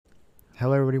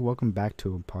Hello everybody, welcome back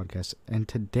to a podcast, and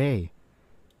today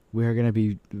we're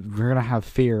gonna have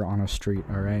fear on a street,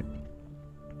 alright?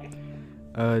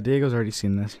 Diego's already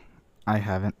seen this. I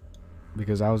haven't,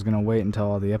 because I was gonna wait until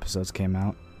all the episodes came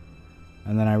out,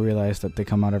 and then I realized that they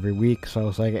come out every week, so I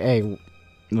was like, hey,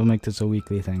 we'll make this a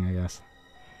weekly thing, I guess.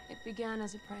 It began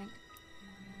as a prank.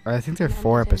 I think there are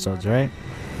 4 episodes, right?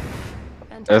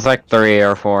 There's like 3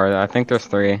 or 4. I think there's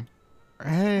 3.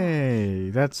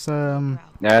 Hey, that's,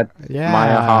 That's yeah.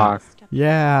 Maya Hawk.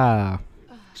 Yeah.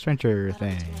 Stranger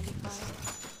Things.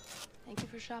 Thank you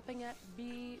for shopping at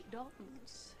B.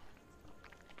 Dalton's.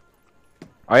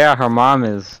 Oh yeah, her mom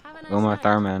is Have a nice Uma night.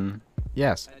 Thurman.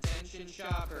 Yes. Attention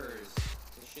shoppers,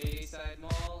 the Shadyside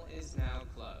Mall is now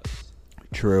closed.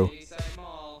 True. Shadyside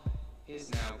Mall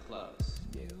is now closed.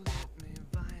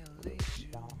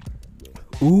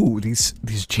 Ooh, these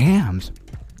jams.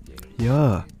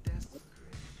 Yeah.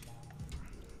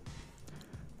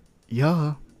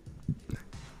 Yeah.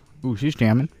 Ooh, she's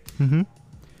jamming.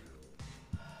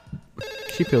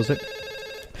 She feels it.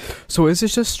 So is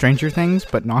this just Stranger Things,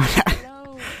 but not?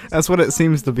 That's what it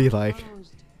seems to be like.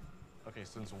 Okay,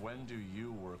 since when do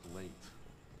you work late?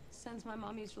 Since my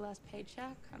mom used her last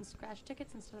paycheck on scratch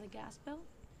tickets instead of the gas bill.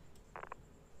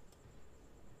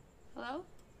 Hello?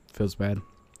 Feels bad.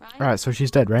 Ryan? Alright, so she's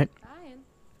dead, right? Ryan,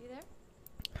 you there?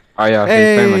 Oh yeah,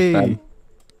 she's pretty much dead.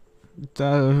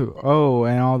 Oh,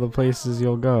 and all the places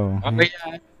you'll go. Oh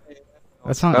yeah.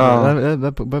 That's not. Oh.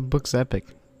 That book's epic.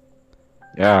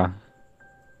 Yeah.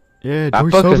 Yeah, That Toy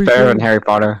book is Story better 2. than Harry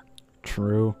Potter.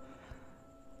 True.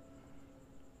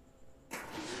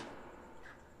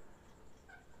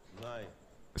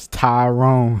 It's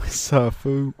Tyrone. What's up,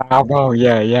 fool? Oh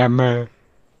yeah, man.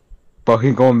 But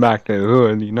he going back to the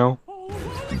hood, you know?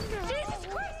 Jesus Christ!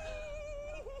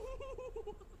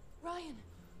 Ryan,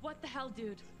 what the hell,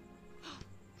 dude?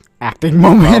 Acting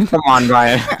moment. Come on,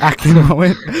 Ryan. Acting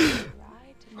moment. Right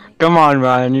to make Come on,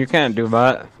 Ryan. You can't do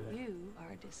that. you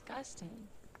are disgusting.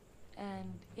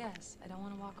 And yes, I don't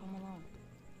want to walk home alone.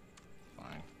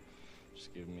 Fine.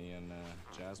 Just give me and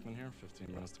Jasmine here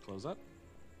 15 minutes to close up.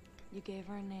 You gave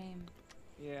her a name.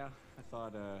 Yeah, I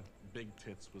thought Big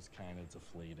Tits was kind of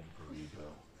deflating her ego.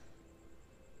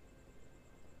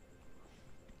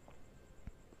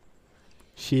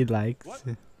 She likes. What?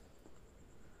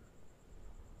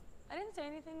 I didn't say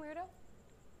anything, weirdo.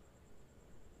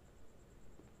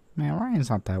 Man, Ryan's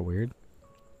not that weird.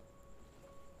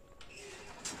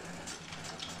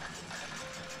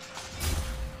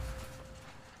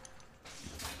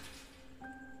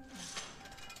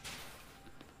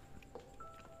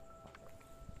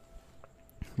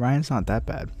 Ryan's not that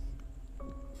bad.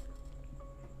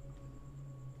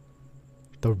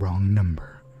 The wrong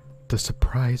number. The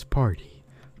surprise party.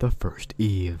 The first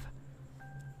Eve.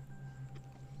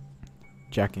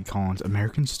 Jackie Collins,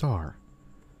 American Star.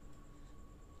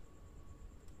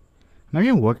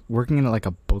 Imagine working in like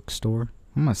a bookstore.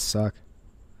 That must suck.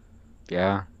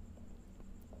 Yeah.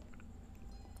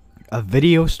 A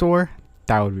video store?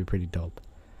 That would be pretty dope.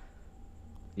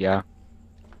 Yeah.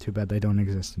 Too bad they don't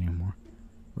exist anymore.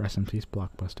 Rest in peace,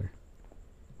 Blockbuster.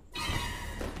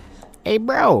 Hey,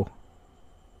 bro.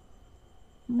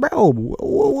 Bro,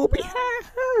 what behind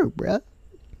her, bro?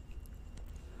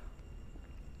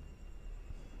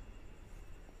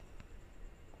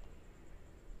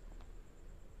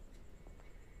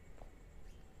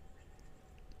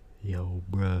 Yo,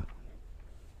 bro.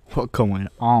 What going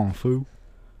on, fool?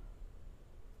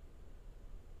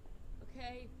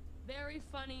 Okay, very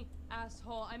funny,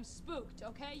 asshole. I'm spooked,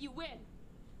 okay? You win.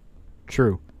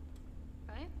 True.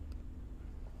 Right?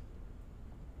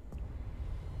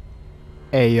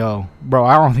 Hey, yo. Bro,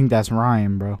 I don't think that's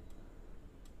Ryan, bro.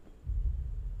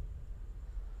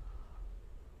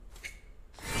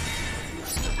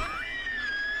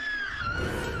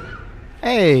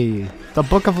 Hey, the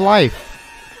Book of Life.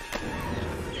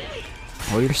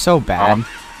 Oh, you're so bad.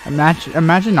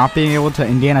 Imagine not being able to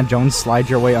Indiana Jones slide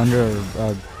your way under.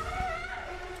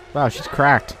 Wow, she's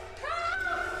cracked.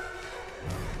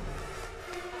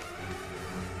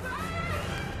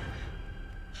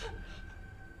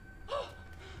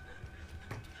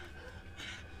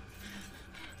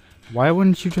 Why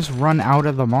wouldn't you just run out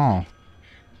of the mall?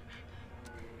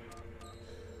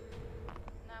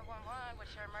 911,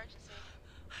 what's your emergency?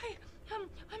 Hi, I'm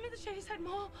in the Shadyside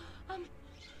Mall.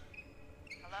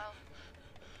 Hello?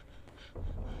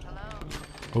 Hello?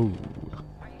 Oh.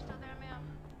 Are you still there, ma'am?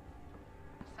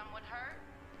 Is someone hurt?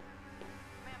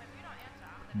 Ma'am, if you don't answer,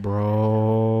 I'm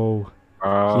Bro.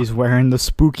 He's wearing the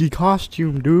spooky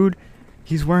costume, dude.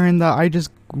 He's wearing the I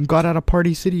just got out of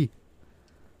Party City.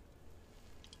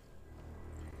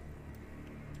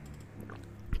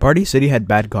 Party City had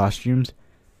bad costumes,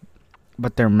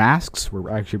 but their masks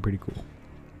were actually pretty cool.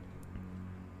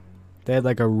 They had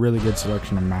like a really good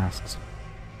selection of masks.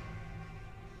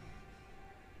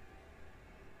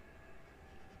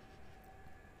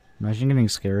 Imagine getting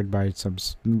scared by some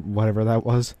whatever that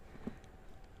was.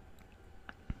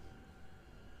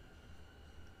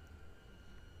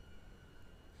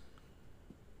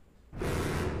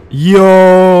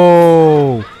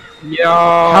 Yo! Yo!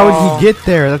 How did he get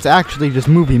there? That's actually just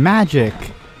movie magic.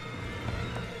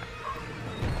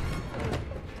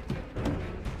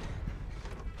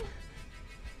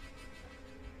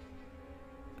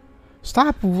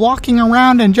 Stop walking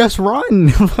around and just run.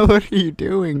 What are you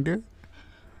doing, dude?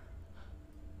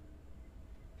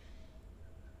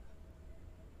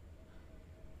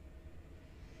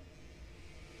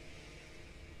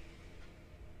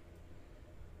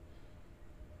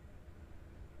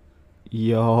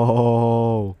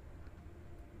 Yo.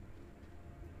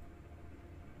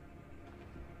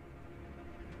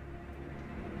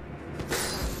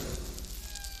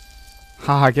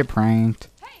 Haha, get pranked.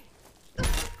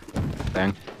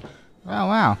 Dang. Oh,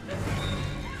 wow.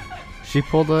 She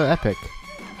pulled a epic.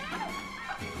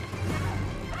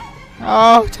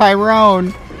 Oh,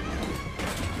 Tyrone.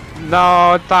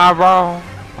 No, Tyrone.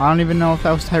 I don't even know if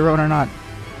that was Tyrone or not.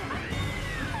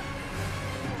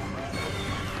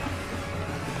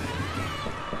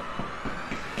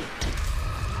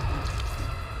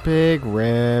 Big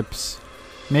rips.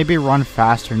 Maybe run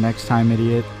faster next time,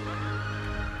 idiot.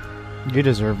 You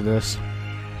deserve this.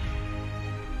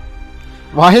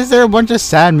 Why is there a bunch of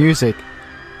sad music?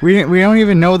 We don't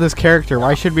even know this character.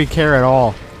 Why should we care at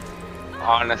all?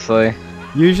 Honestly.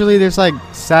 Usually there's like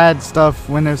sad stuff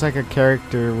when there's like a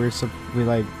character we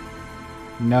like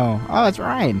know. Oh, it's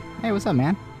Ryan. Hey, what's up,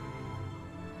 man?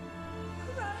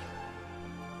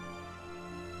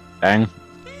 Dang.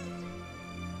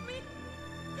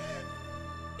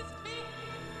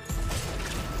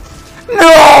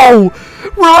 No!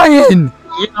 Ryan!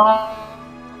 Yo.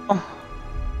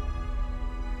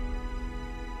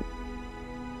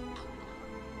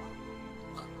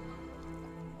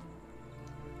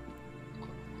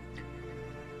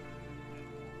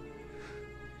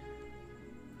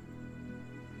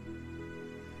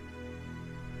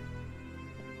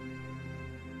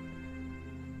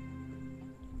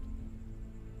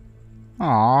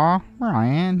 Aw,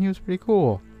 Ryan, he was pretty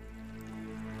cool.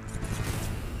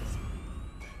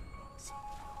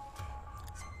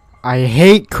 I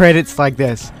hate credits like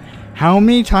this. How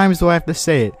many times do I have to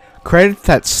say it? Credits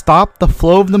that stop the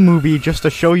flow of the movie just to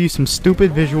show you some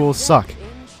stupid visuals suck. In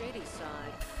Shadyside,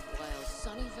 while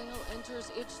Sunnyvale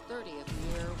enters its 30th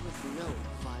year with no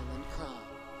violent crime.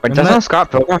 Wait, doesn't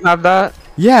Scott Pilgrim have that?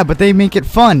 Yeah, but they make it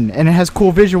fun and it has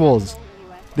cool visuals.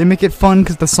 They make it fun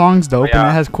because the song's dope and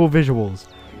it has cool visuals.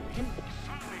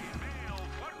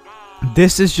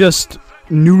 This is just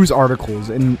news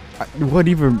articles and what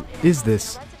even is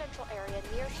this?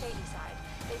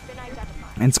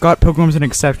 And Scott Pilgrim's an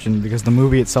exception because the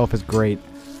movie itself is great.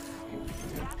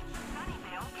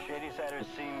 Shadysiders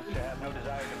seem to have no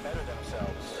desire to better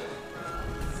themselves.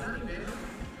 Sunnyvale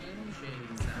in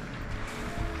Shadyside.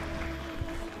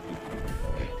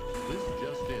 This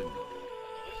just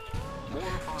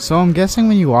in. So I'm guessing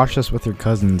when you watched this with your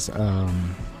cousins,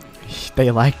 they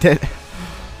liked it.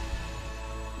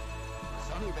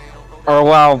 Or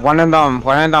well, one of them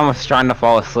was trying to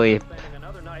fall asleep,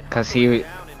 cause he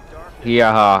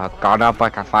got up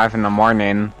like at 5 in the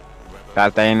morning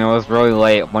that day, and it was really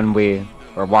late when we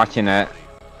were watching it.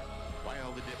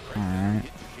 Alright.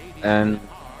 And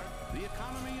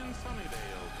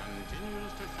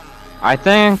I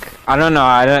think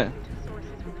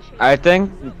I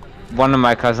think one of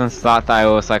my cousins thought that it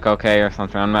was like okay or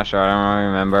something. I'm not sure. I don't really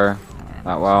remember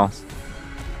that well.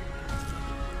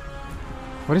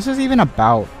 What is this even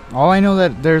about? All I know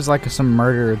that there's like some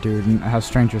murderer dude and it has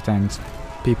Stranger Things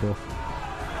people.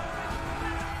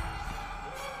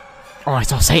 Oh, I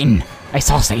saw Satan! I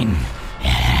saw Satan!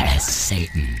 Yes,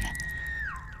 Satan.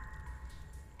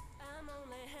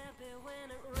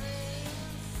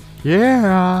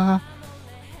 Yeah!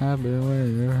 Happy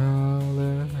when you're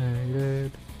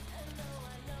holidated.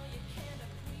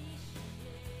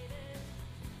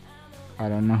 I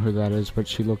don't know who that is, but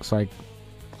she looks like...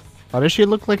 Why does she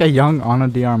look like a young Ana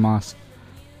de Armas?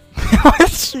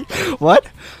 What?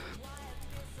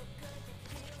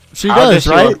 She does,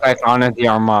 right? She look like Ana de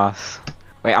Armas.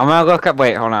 Wait, I'm gonna look up.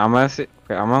 Wait, hold on. I'm gonna see.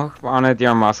 Wait, I'm gonna look up Ana de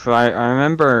Armas because I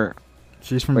remember.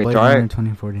 She's from Blade Runner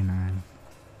 2049.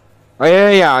 Oh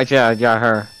yeah,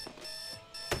 her.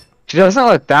 She doesn't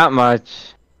look that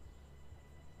much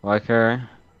like her.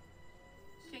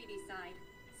 Shadyside,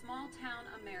 small town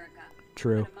America. America.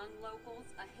 True. But among locals,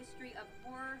 a history of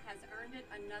horror has earned it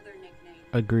another nickname.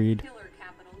 Agreed. Killer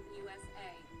capital USA.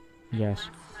 Yes.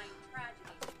 Last night,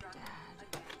 tragedy struck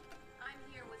again. I'm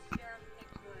here with Sheriff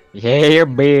Nick Good. Yeah,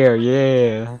 bear,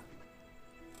 yeah.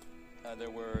 There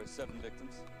were 7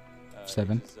 victims.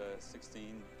 7. Ages,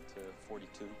 16 to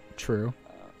 42. True.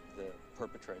 The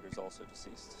perpetrators also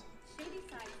deceased.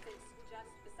 Shadyside sits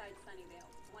just beside Sunnyvale,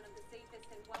 one of the safest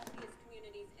and wealthiest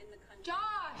communities in the country.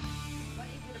 Josh! What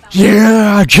is it about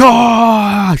Yeah,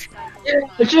 Josh!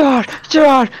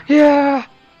 Josh, yeah.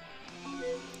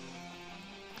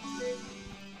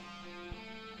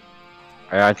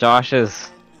 Yeah, Josh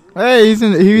is. Hey,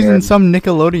 he was in some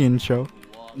Nickelodeon show.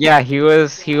 Yeah, he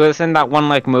was in that one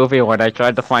like movie where they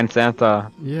tried to find Santa.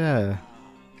 Yeah.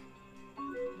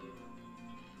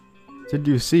 Did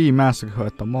you see massacre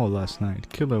at the mall last night?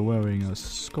 Killer wearing a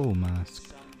skull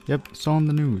mask. Yep, saw on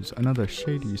the news. Another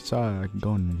shady side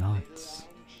gone nuts.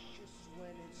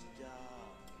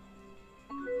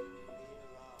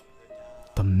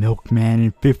 The milkman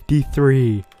in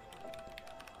 53.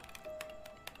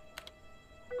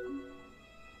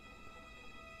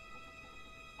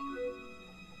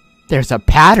 There's a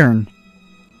pattern.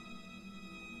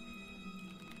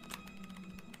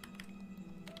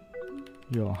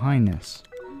 Your Highness,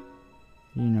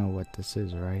 you know what this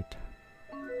is, right?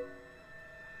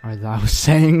 Are thou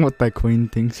saying what the Queen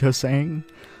thinks you're saying?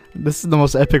 This is the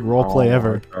most epic roleplay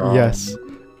ever. Yes,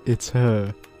 it's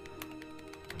her.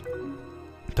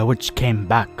 The witch came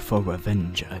back for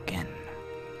revenge again.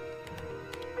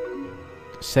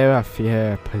 Sarah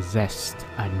Fier possessed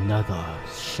another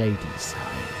shady side.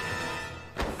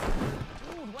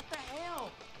 Dude, what the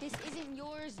hell? This isn't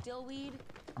yours, Dillweed.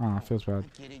 Oh, feels bad.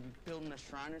 Kidding, you building a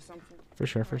shrine or something? For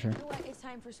sure, for sure. You know what? It's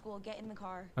time for school. Get in the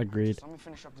car. Agreed. Let me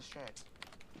finish up this chat.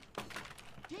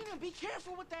 Dana, be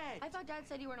careful with that! I thought Dad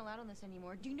said you weren't allowed on this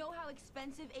anymore. Do you know how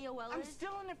expensive AOL I'm is?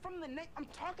 stealing it from the net. I'm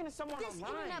talking to someone This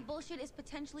online. internet bullshit is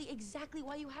potentially exactly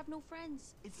why you have no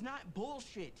friends. It's not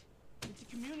bullshit. It's a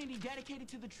community dedicated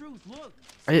to the truth. Look.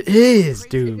 It is,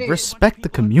 dude. Respect the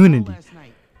community.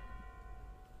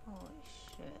 Holy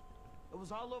shit. It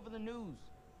was all over the news.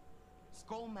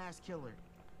 Skull mask killer.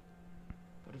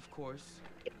 But of course,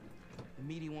 the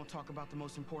media won't talk about the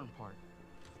most important part.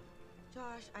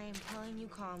 Josh, I am telling you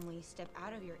calmly, step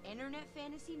out of your internet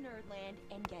fantasy nerdland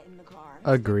and get in the car.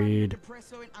 Agreed.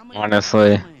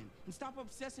 Honestly. And stop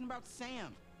obsessing about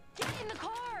Sam. Get in the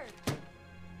car!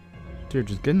 Dude,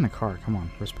 just get in the car. Come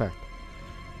on, respect.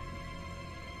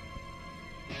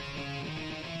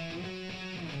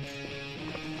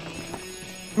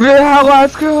 Yeah,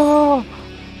 let's go.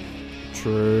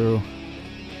 True.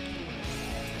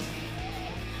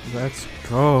 Let's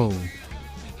go.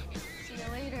 See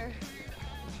you later,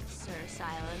 Sir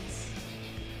Silence.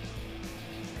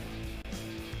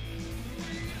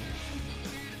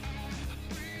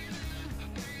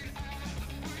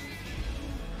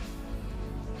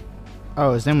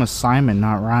 Oh, his name was Simon,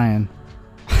 not Ryan.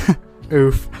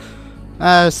 Oof.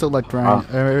 I still like Ryan.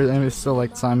 I still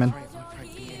like Simon.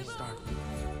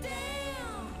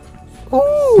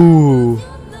 Ooh.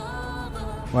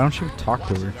 Why don't you talk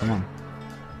to her? Come on.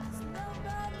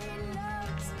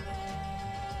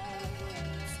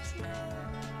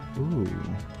 Ooh.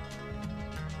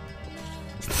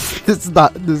 This is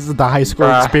the high school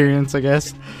experience, I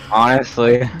guess.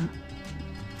 Honestly.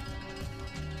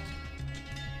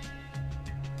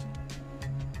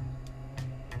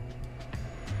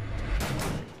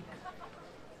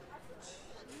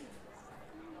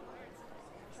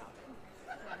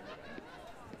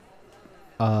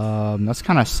 That's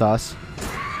kind of sus.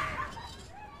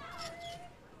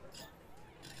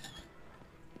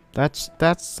 That's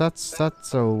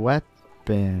a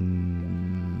weapon.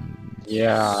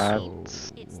 Yeah.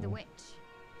 It's the witch.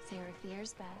 Sarah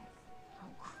Fier's back. Oh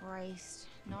Christ,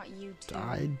 not you too.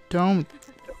 I don't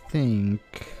think.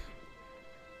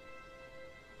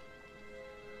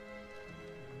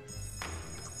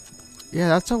 Yeah,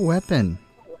 that's a weapon.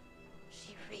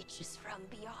 She reaches from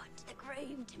beyond the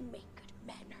grave to make good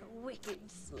men her wicked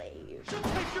slaves. She'll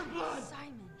take your blood.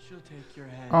 Simon. She'll take your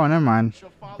head. Oh, never mind.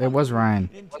 It was Ryan.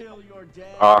 Until you're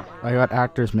dead. I got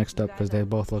actors mixed up because they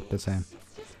both look the same.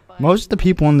 Most of the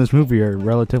people in this movie are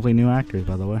relatively new actors,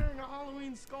 by the way. Wearing a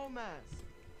Halloween skull mask.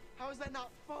 How is that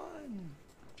not fun?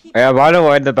 Yeah, by the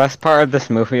way, the best part of this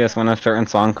movie is when a certain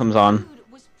song comes on.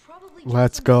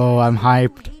 Let's go, I'm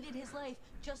hyped. He hated his life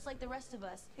just like the rest of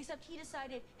us, except he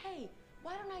decided, hey,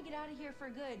 why don't I get out of here for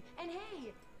good? And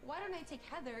hey, why don't I take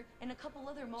Heather and a couple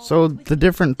other moms So with the me?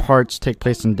 different parts take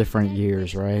place in different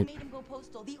years, right? Made him go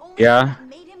postal. The only Yeah. thing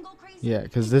that made him go crazy Yeah,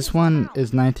 because is this his one mouth.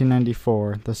 is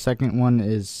 1994. The second one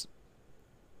is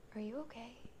Are you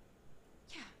okay?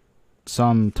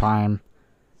 Sometime.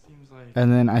 Seems like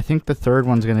And then I think the third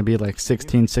one's gonna be like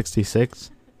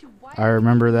 1666. Dude, why I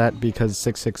remember that because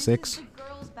 666. This is the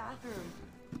girls' bathroom.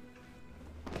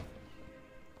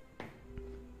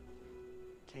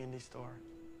 candy store.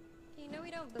 You know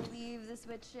we don't believe this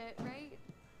witch shit, right?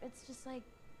 It's just like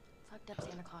fucked up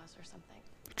Santa Claus or something.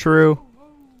 True.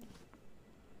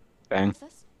 Dang. What's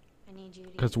this? I need you to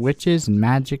Because use witches and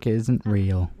magic isn't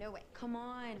real. No way. Come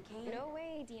on, Kane. No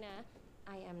way, Dina.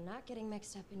 I am not getting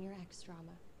mixed up in your ex drama.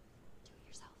 Do it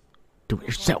yourself. Do it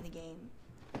yourself. The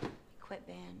game. Quit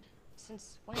band.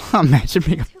 Since when? Imagine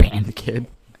being a band kid.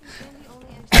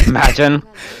 Imagine.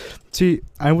 See,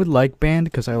 I would like band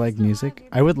because I like music.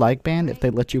 I would like band if they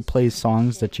let you play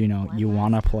songs that you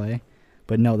want to play.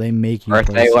 But no, they make you Or if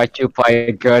play. they let you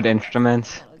play good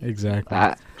instruments Exactly.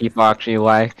 that people actually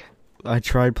like. I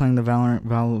tried playing the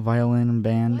violin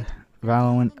band.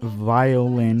 Violin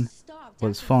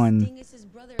was fun,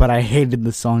 but I hated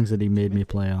the songs that he made me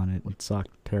play on it. It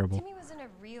sucked. Terrible. Timmy wasn't a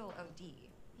real OD.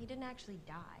 He didn't actually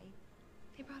die.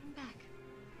 They brought him back.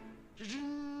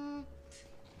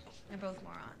 They're both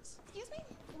morons. Excuse me?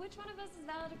 Which one of us is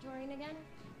valedictorian again?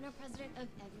 No president of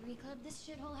every club this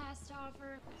shithole has to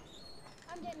offer.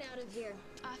 I'm getting out of here.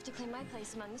 I have to claim my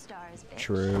place among the stars, bitch.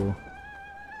 True.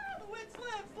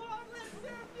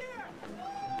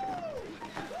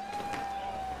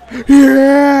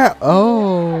 Yeah.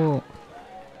 Oh.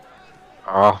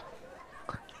 Oh.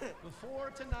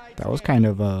 That was kind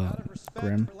of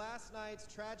grim. For last night's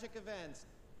tragic events,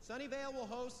 Sunnyvale will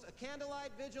host a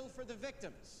candlelight vigil for the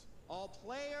victims. All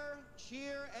player,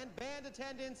 cheer, and band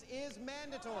attendance is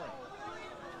mandatory.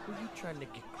 Who you trying to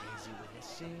get crazy with this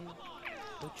scene?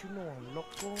 Don't you know I'm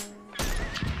local?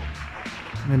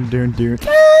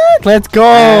 Let's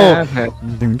go!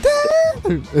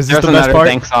 Is this There's the best another part?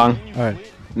 thanks song.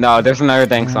 Alright. No, there's another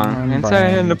thanks song.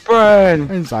 Inside in the brain.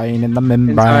 Inside in the membrane.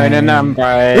 Inside in the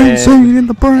brain. Insane in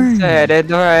the brain. Inside in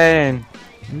the brain.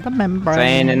 In the membrane.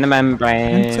 Insane in the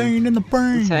membrane. Insane in the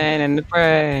brain. Insane in the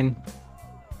brain.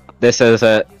 This is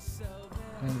it.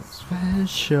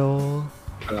 Special.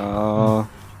 Oh.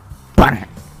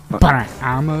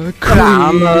 I'm a creep.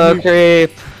 I'm a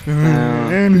creep.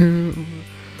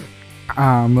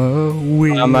 I'm a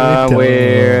weirdo. I'm a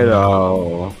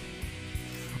weirdo.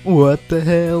 What the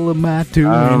hell am I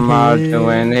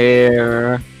doing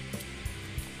here?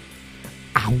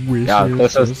 I wish Yeah, it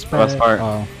this is was the best part.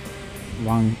 Oh,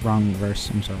 wrong verse.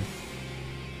 I'm sorry.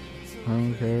 I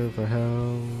don't care for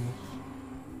hell.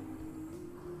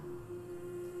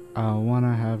 I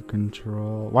wanna have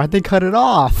control. Why'd they cut it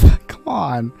off? Come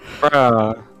on.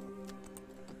 Bruh.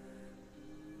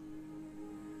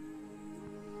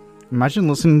 Imagine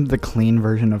listening to the clean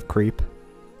version of Creep.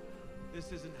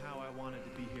 This isn't how I wanted to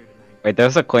be here tonight. Wait,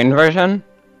 there's a clean version?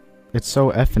 It's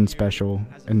so effing special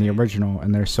in the original,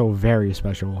 and they're so very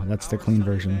special. That's the clean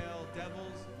version.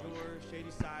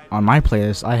 On my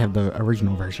playlist, I have the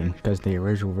original version, because the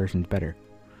original version's better.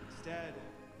 Instead,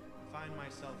 I find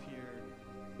myself here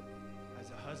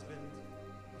as a husband,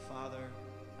 a father,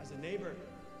 as a neighbor,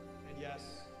 and yes,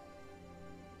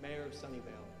 mayor of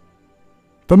Sunnyvale.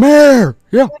 The mayor!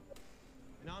 Yeah!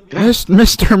 And on Yes,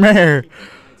 Mr. Mayor!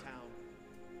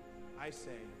 I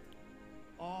say,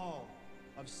 all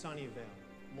of Sunnyvale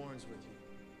mourns with you.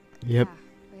 Yep.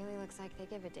 Yeah, really looks like they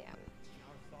give a damn.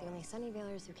 The only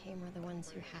Sunnyvalers who came were the ones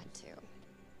who had to.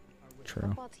 The True.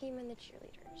 football team and the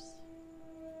cheerleaders.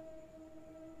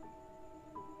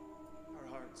 Our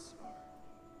hearts are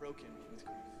broken with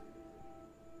grief.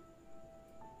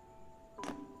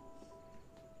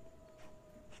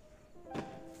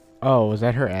 Oh, was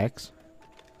that her ex?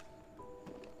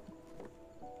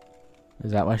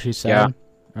 Is that what she said?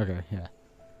 Yeah. Okay, yeah.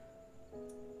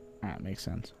 That makes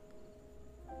sense.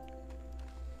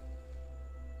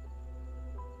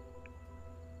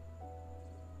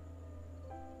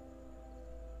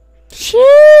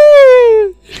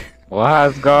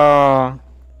 Let's go.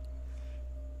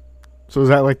 So is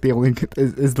that like the only...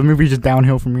 Is the movie just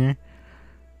downhill from here?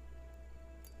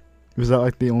 Was that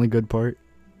like the only good part?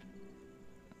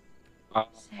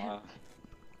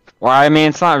 Well, I mean,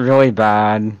 it's not really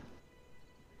bad.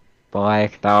 But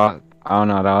like, I don't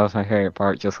know, that was my favorite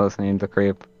part, just listening to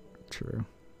Creep. True.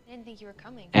 I didn't think you were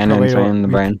coming. And Probably Insane in the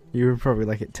Brain. You would probably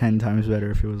like it 10 times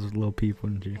better if it was Lil Peep,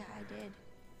 wouldn't you? Yeah, I did.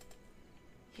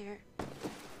 Here.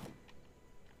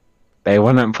 They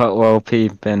wouldn't put Lil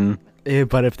Peep in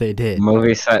But if they did.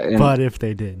 movie set in... But if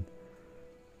they did.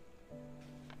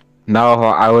 No,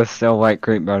 I would still like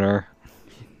Creep better.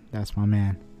 That's my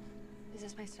man. Is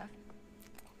this my stuff?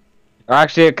 Or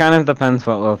actually, it kind of depends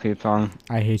what Lil Peep's on.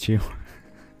 I hate you.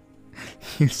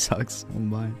 You suck so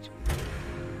much.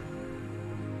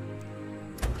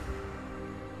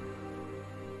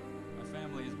 My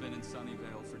family has been in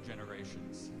Sunnyvale for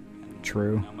generations. And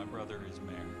True. now my brother is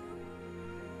mayor.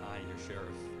 I, your sheriff.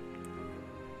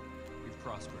 We've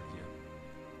prospered here.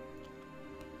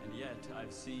 And yet,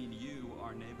 I've seen you,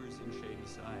 our neighbors in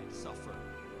Shadyside, suffer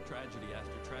tragedy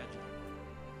after tragedy.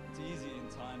 It's easy in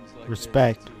times like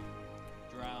Respect. this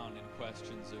to drown in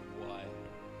questions of why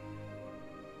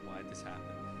this happened.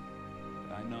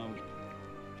 But I know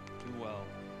too well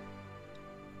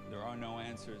there are no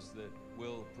answers that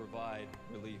will provide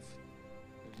relief.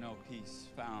 There's no peace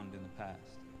found in the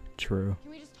past. True.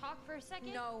 Can we just talk for a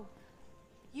second? No.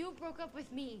 You broke up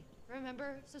with me,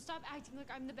 remember? So stop acting like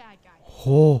I'm the bad guy.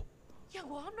 Oh. Yeah,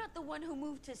 well, I'm not the one who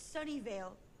moved to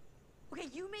Sunnyvale. Okay,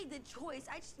 you made the choice.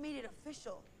 I just made it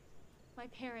official. My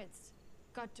parents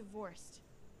got divorced.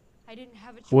 I didn't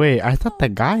have a choice. Wait, I thought the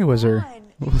guy was her.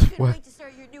 What?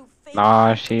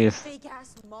 Nah, she's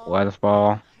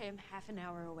lesbo. I am half an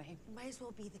hour away. It might as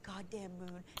well be the goddamn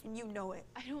moon, and you know it.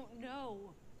 I don't know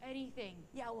anything.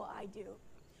 Yeah, well, I do.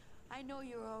 I know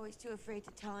you were always too afraid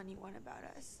to tell anyone about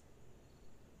us.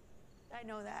 I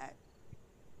know that.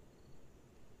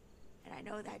 And I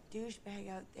know that douchebag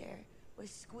out there was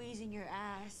squeezing your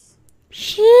ass.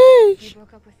 Sheesh. You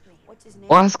broke up with me. What's his name?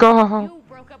 Let's go. You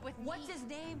broke up with me. What's his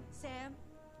name, Sam?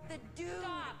 The dude.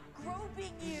 Stop.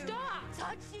 Groping you. Stop.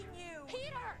 Touching you.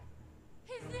 Peter.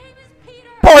 His name is Peter.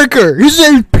 Parker. His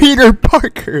name's Peter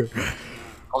Parker.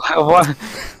 What?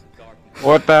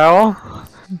 What the hell?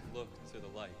 Look to the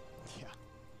light. Yeah.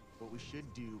 What we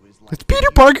should do is It's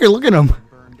Peter Parker. Look at him.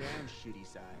 burn down shitty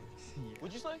side.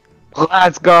 Would you say?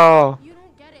 Let's go. You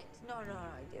don't get it. No,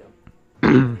 I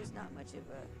do. There's not much of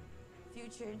a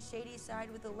future in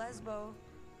Shadyside with a lesbo.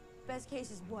 Best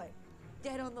case is what?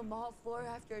 Dead on the mall floor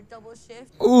after a double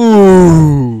shift?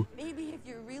 Ooh. Maybe if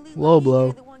you're really Low lucky, blow.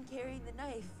 you're the one carrying the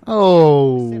knife.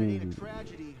 Oh. Said it ain't a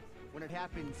tragedy when it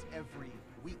happens every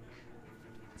week.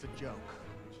 It's a joke.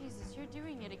 Jesus, you're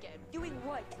doing it again. Doing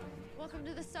what? Welcome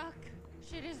to the suck.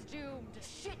 Shit is doomed.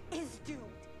 Shit is doomed.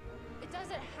 It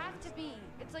doesn't have to be.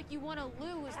 It's like you want to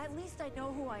lose. At least I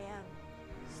know who I am.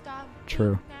 Stop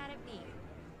True. being mad at me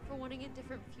for wanting a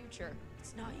different future.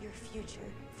 It's not your future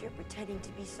if you're pretending to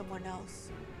be someone else.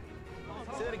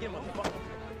 Say that again, motherfucker.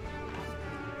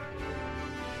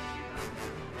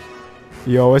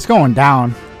 Yo, it's going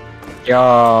down.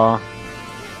 Yo.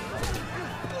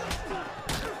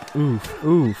 Oof.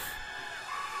 Oof.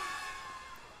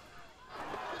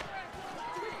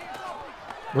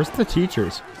 Where's the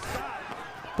teachers?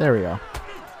 There we go.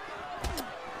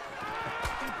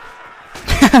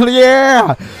 Hell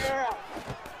yeah!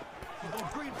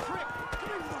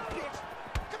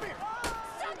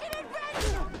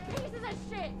 Pieces of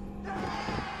shit!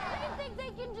 They think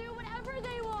they can do whatever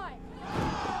they want.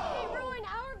 They ruin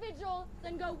our vigil,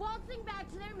 then go waltzing back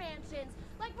to their mansions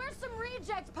like we're some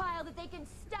reject pile that they can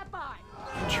step on.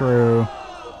 True.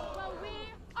 Well, we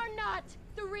are not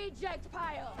the reject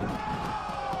pile.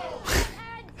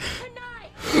 And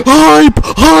tonight,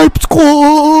 Hype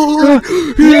squad!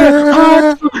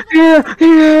 Yeah!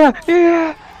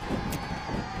 Yeah.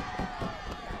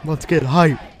 Let's get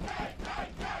hype.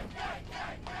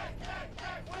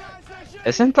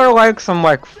 Isn't there like some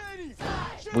like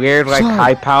weird like Son.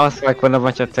 hype house like with a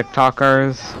bunch of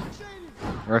TikTokers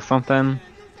or something?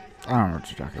 I don't know what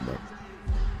you're talking about.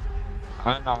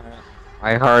 I don't know.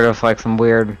 I heard of like some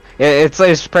weird.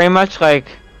 It's pretty much like.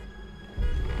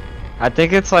 I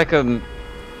think it's like a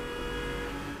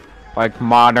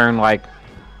modern like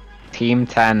Team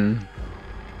 10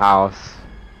 house.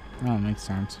 Oh, makes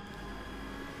sense.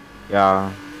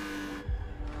 Yeah.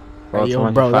 Well, it's a Yo,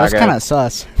 bunch bro, of that's faggots. kind of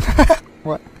sus.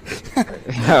 What?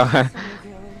 Yeah.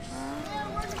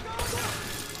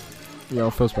 Yo,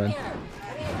 feels bad.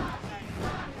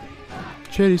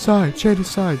 Shady side, shady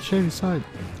side, shady side.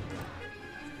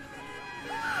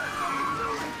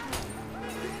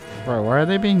 Bro, why are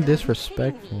they being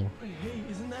disrespectful? Hey,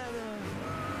 isn't that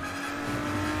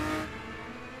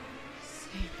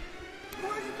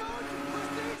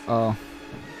Oh.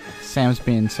 Sam's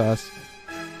being sus.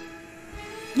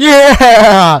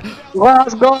 Yeah!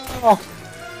 Let's go!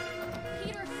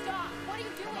 Peter, stop! What are you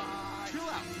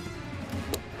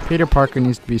doing? Peter Parker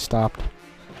needs to be stopped.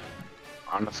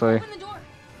 Honestly. Open the door.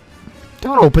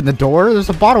 Don't open the door. There's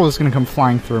a bottle that's gonna come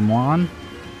flying through, moron.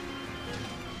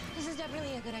 This is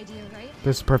definitely a good idea, right?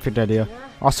 This is a perfect idea.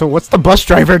 Also, what's the bus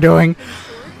driver doing?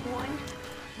 One,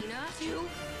 Dina. Two,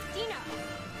 Dina.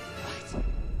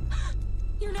 What?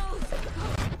 Your nose.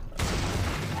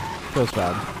 Feels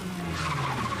bad.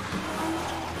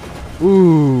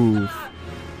 Ooh.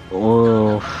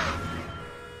 Ooh.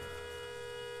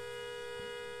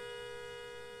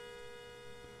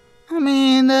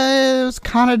 was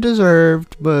kind of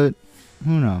deserved, but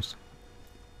who knows?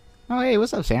 Oh, hey,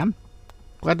 what's up, Sam?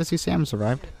 Glad to see Sam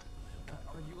survived.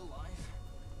 Are you alive?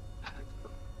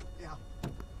 Yeah,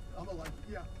 I'm alive.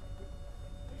 Yeah.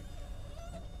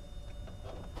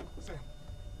 Sam,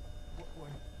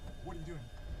 what are you doing?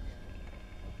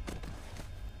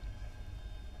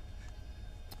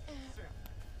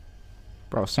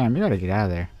 Bro, Sam, you gotta get out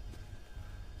of there.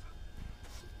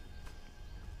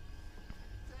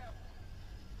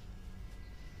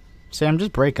 Sam,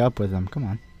 just break up with him. Come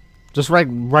on. Just right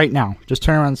now. Just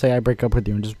turn around and say I break up with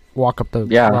you and just walk up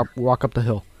the walk up the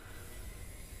hill.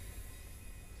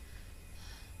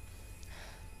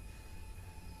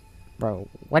 Bro,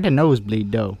 why the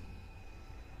nosebleed though?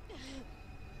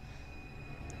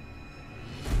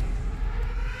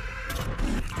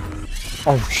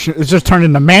 Oh shit, it just turned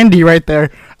into Mandy right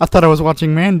there. I thought I was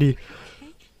watching Mandy.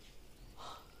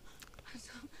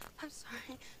 I'm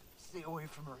sorry. Stay away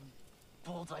from her, you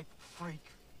bull-type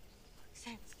freak.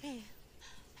 Sam, hey.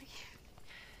 I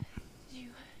can't. You...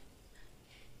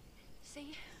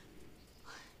 See?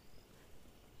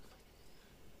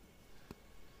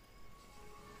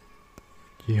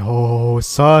 Yo,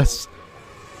 sus.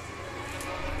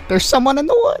 There's someone in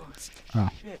the woods. Oh.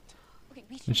 Okay,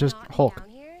 we It's should just not be Hulk. down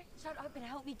here. Shut up and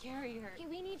help me carry her. Okay,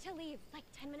 we need to leave. Like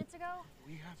 10 minutes ago?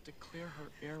 We have to clear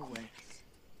her airway.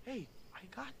 Hey, I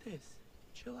got this.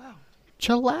 Chill out.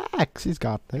 Chillax. He's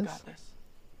got I this. got this.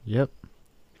 Yep.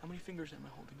 How many fingers am I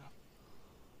holding up?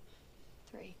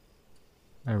 3.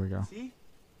 There we go. See?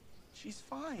 She's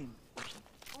fine.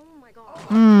 Oh my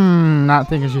god. Not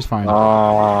thinking she's fine.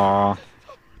 Aww.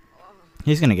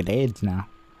 He's gonna get AIDS now.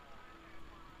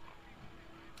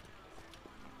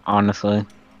 Honestly.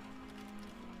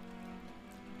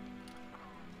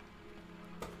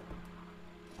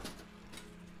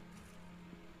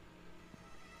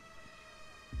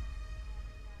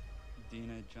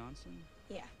 Dina Johnson?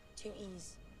 Yeah, 2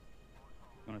 E's.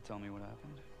 You want to tell me what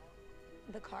happened?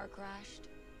 The car crashed.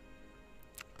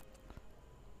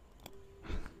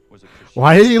 Was it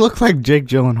Why does he look like Jake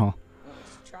Gyllenhaal?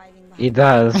 He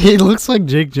does. He looks like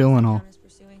Jake Gyllenhaal.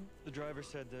 The driver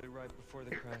said that right before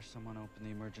the crash, someone opened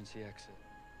the emergency exit.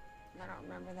 I don't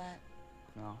remember that.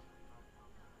 No.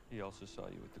 He also saw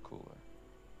you with the cooler.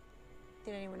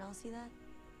 Did anyone else see that?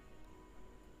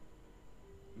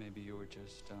 Maybe you were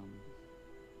just,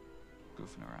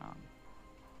 goofing around.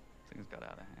 Things got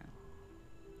out of hand.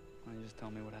 Why don't you just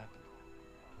tell me what happened?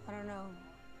 I don't know.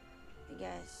 I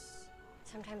guess.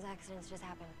 Sometimes accidents just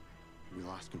happen. We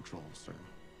lost control, sir.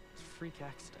 It's a freak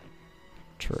accident.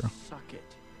 True. Suck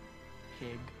it,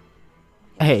 pig.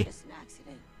 Hey. It was just an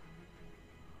accident.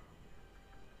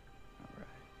 Alright.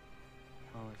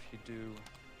 Well, if you do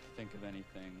think of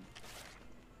anything,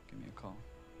 give me a call.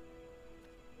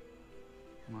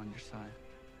 I'm on your side.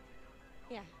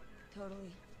 Yeah,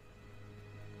 totally.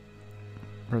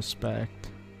 Respect.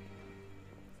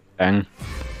 Bang.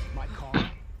 My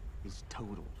car is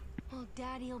total. Well,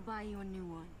 Daddy'll buy you a new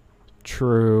one.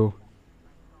 True.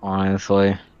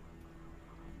 Honestly.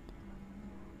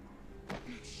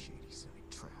 Shady side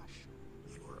trash.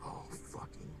 You are all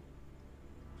fucking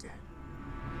dead.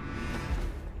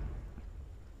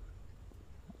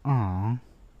 Aww.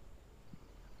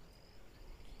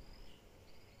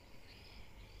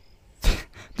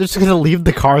 They're just gonna leave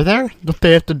the car there? Don't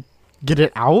they have to get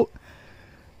it out?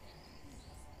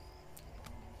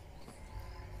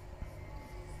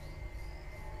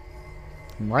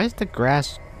 Why is the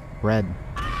grass red?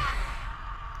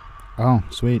 Oh,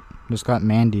 sweet. Just got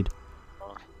mandied.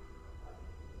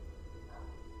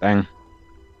 Bang.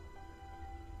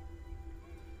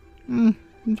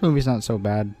 This movie's not so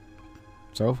bad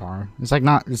so far. It's like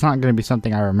it's not gonna be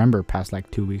something I remember past like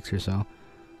 2 weeks or so.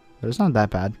 But it's not that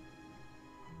bad.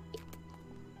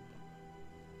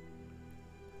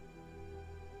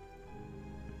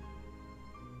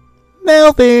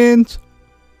 Melvins!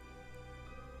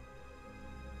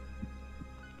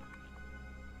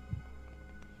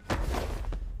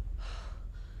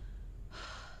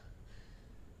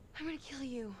 I'm gonna kill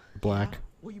you. Black.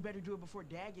 Well, you better do it before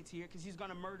Dad gets here, because he's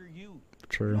gonna murder you.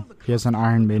 True. He has an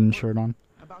Iron Maiden shirt on.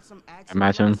 About some accident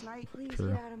Imagine. last night. Please True.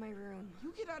 get out of my room.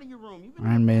 You get out of your room. You've been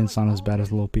Iron up there, Maiden's like, not as all bad as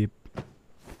day. Lil Peep.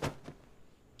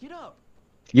 Get up.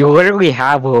 You literally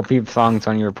have Lil Peep songs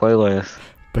on your playlist.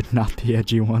 But not the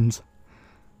edgy ones.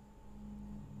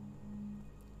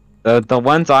 The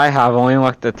ones I have, only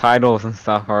like the titles and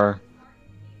stuff are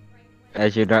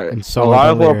edgy. And so a are lot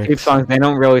the of Lil Peep lyrics. songs, they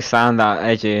don't really sound that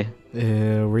edgy.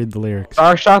 Read the lyrics.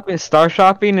 Star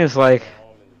Shopping is like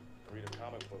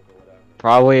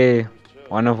probably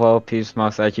one of Lil Peep's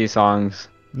most edgy songs.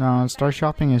 No, Star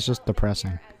Shopping is just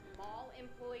depressing. Mall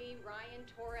employee Ryan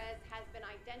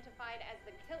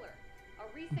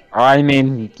I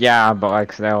mean, yeah, but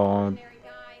like still,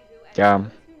 yeah. Who knew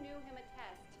him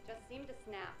attest just seemed to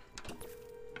snap.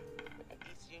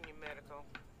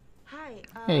 Hi,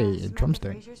 Hey, a Samantha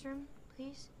drumstick. Frazier's room,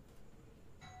 please.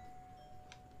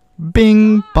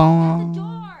 Bing bong.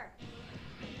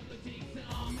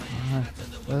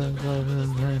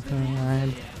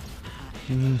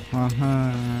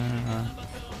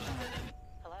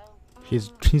 He's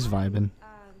vibing.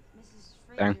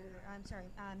 Mrs. Dang. Frazier, I'm sorry,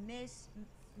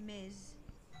 Ms.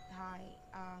 Hi,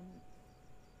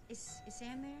 is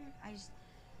Sam there?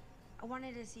 I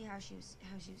wanted to see how she was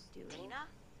doing. Tina?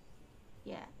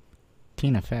 Yeah,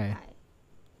 Tina Fey.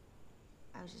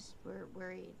 I was just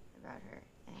worried about her.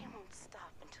 And You won't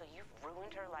stop until you've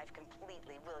ruined her life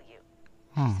completely, will you?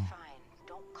 Oh. She's fine.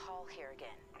 Don't call here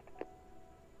again.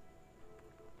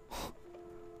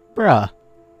 Bruh.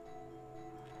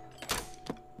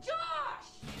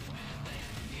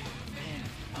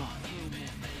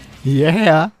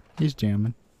 Yeah, he's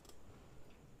jamming.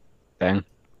 Dang.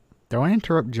 Don't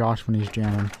interrupt Josh when he's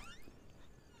jamming.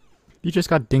 You just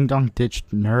got ding dong ditched,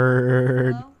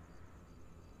 nerd. Hello?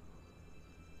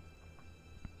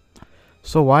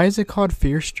 So why is it called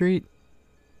Fear Street?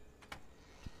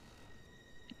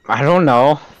 I don't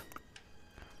know.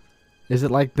 Is it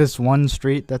like this one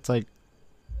street that's like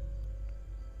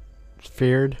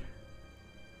feared?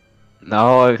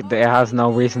 No, it has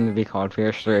no reason to be called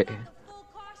Fear Street.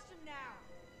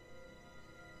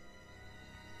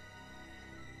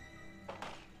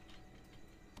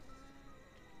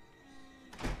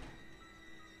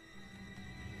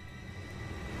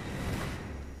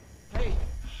 Hey,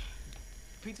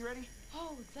 pizza ready?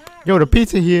 Oh, that. Yo, the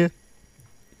pizza here.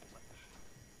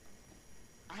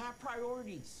 I have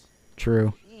priorities.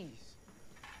 True. Jeez.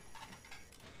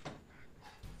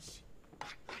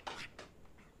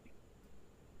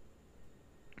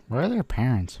 Where are their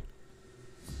parents?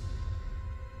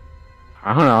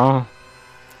 I don't know.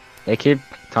 They keep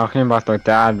talking about their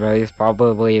dad, but he's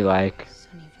probably like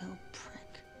Sunnyvale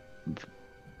prick.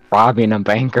 robbing a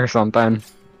bank or something.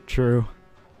 True.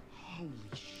 Holy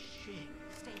shit.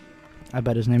 Stay here. I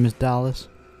bet his name is Dallas.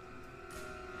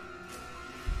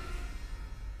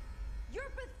 You're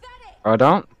pathetic. Oh,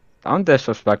 don't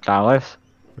disrespect Dallas.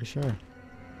 For sure.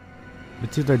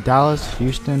 It's either Dallas,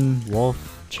 Houston,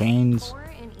 Wolf, Chains, Four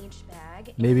in each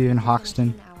bag. maybe even Within Hoxton.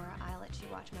 an hour, I'll let you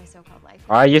watch my so-called life.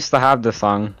 I used to have this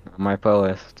song on my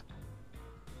playlist.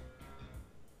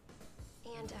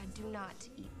 And do not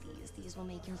eat these. These will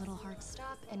make your little heart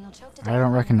stop, and you'll choke to I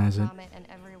don't death, recognize it. vomit, and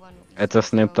everyone will be It's a so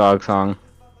Snoop Dogg song.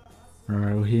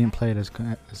 Alright, well, he didn't play it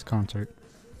at his concert.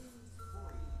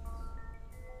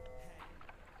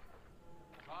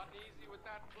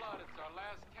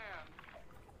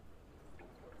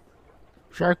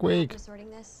 Shark Week. I'm sorting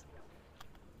this.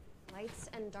 Lights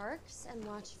and darks, and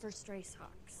watch for stray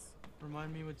socks.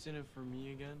 Remind me what's in it for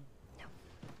me again?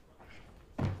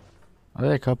 Are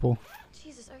they a couple?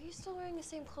 Jesus, are you still wearing the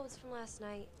same clothes from last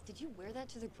night? Did you wear that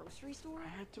to the grocery store? I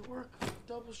had to work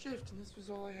double shift, and this was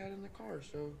all I had in the car,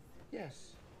 so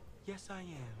yes. Yes, I am.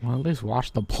 Well, at least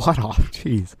wash the blood off.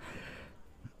 Jeez.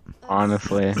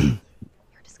 Honestly.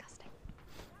 You're disgusting.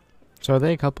 So are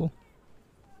they a couple?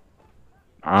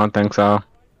 I don't think so.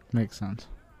 Makes sense.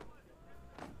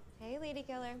 Hey, lady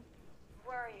killer.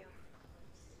 Where are you?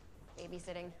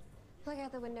 Babysitting. Look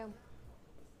out the window.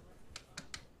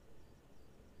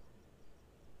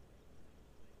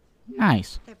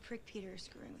 Nice. That prick Peter is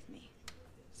screwing with me.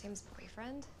 Sam's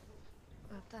boyfriend?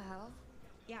 What the hell?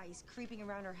 Yeah, he's creeping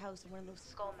around our house in one of those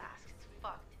skull masks. It's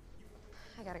fucked.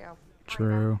 I gotta go.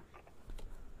 True.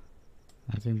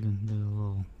 I think the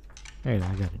little... Hey, I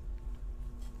got it.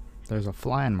 There's a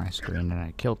fly on my screen and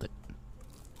I killed it.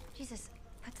 Jesus,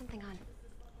 put something on.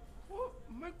 What?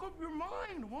 Make up your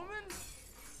mind, woman.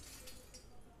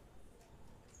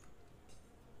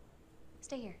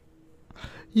 Stay here.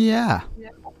 Yeah.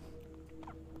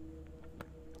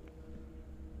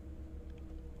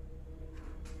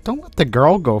 Don't let the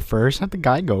girl go first. Let the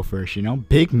guy go first, you know?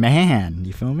 Big man.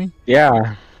 You feel me?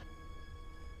 Yeah.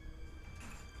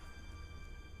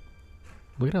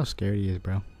 Look at how scared he is,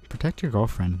 bro. Protect your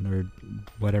girlfriend or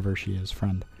whatever she is,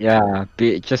 friend. Yeah.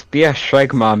 Just be a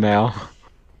Sigma male.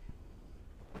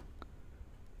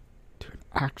 Dude,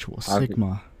 actual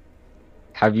Sigma.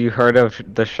 Have you heard of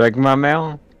the Sigma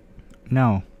male?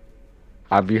 No.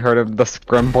 Have you heard of the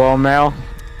Scrimble male?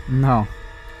 No.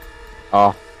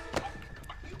 Oh.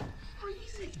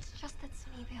 It's just that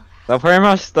Sunnyvale has. So pretty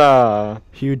much the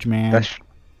Huge man.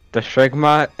 the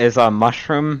Sigma is a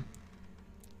mushroom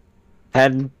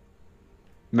head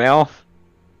male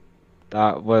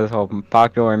that was a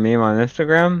popular meme on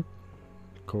Instagram.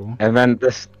 Cool. And then the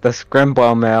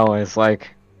Scrimbo mail is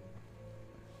like,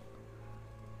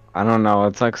 I don't know,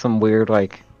 it's like some weird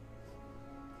like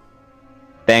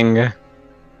thing.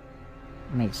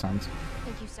 Makes sense.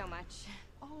 Thank you so much.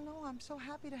 Oh no, I'm so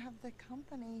happy to have the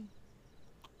company.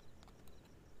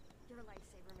 You're a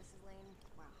lifesaver, Mrs. Lane.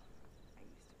 Wow, I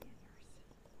used to be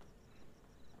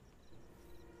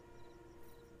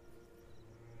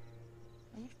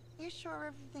a nurse. Are you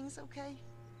sure everything's okay?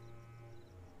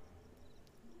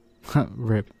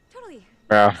 Rip. Totally.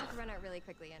 Yeah. Just have to run out really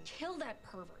quickly and kill that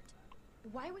pervert.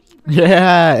 Why would he bring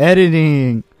Yeah,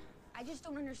 editing. I just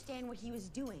don't understand what he was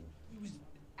doing. He was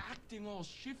acting all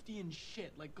shifty and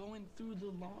shit, like going through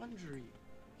the laundry.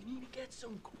 You need to get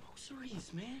some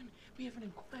groceries, man. We have an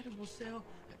incredible sale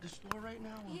at the store right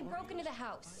now. He broke into the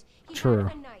house. He True.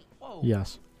 had a knife. Whoa.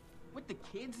 Yes. With the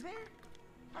kids there?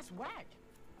 That's whack.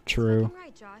 True. Fucking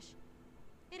right, Josh.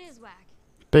 It is whack.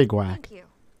 Big whack. Thank you.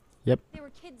 Yep. There were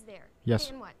kids there.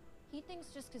 Yes. And what? He thinks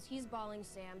just because he's balling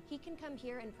Sam, he can come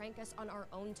here and prank us on our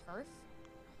own turf?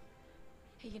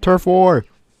 Hey, you know, Turf war.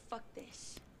 Fuck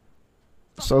this.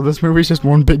 So this movie's just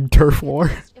one big turf war.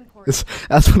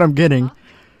 That's what I'm getting. Fuck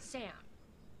Sam.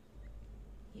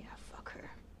 Yeah, fuck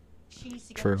her. She needs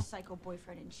to get True. her psycho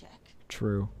boyfriend in check.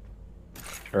 True.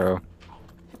 True.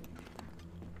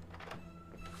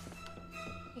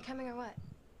 You coming or what?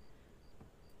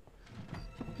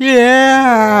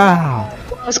 Yeah.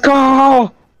 Let's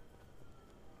go.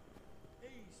 Hey,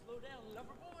 slow down,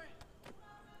 lover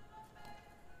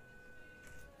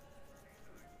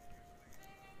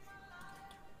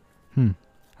boy.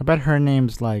 I bet her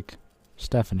name's like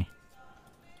Stephanie.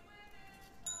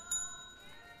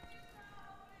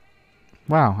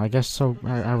 Wow, I guess so.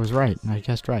 I was right. I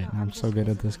guessed right. I'm so good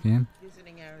at this game.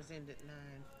 Visiting hours end at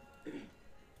 9.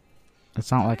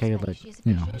 It's not like I could, like,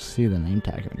 you know, see the name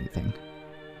tag or anything.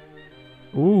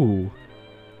 Ooh.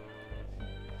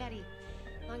 Betty,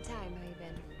 long time. How you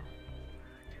been?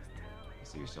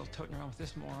 So you're still toting around with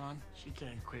this moron? She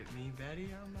can't quit me, Betty.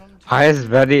 I'm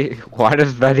Why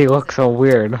does Betty look so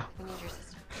weird?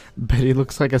 Betty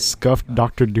looks like a scuffed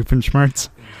Dr. Doofenshmirtz.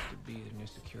 Be the new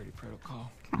security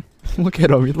protocol. Look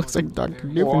at him. He looks like Dr.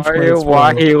 Doofenshmirtz.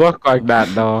 Why he look like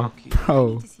that though?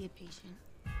 Bro.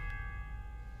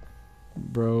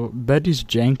 Bro, Betty's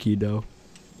janky though.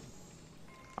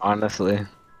 Honestly.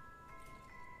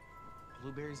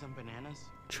 Blueberries and bananas?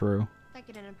 True.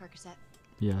 Vicodin and Percocet.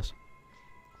 Yes.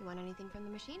 You want anything from the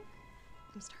machine?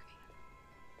 I'm starving.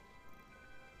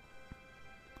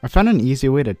 I found an easy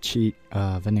way to cheat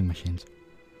vending machines.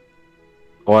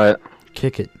 What?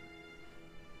 Kick it.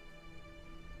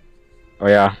 Oh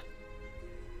yeah.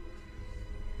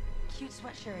 Cute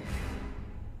sweatshirt.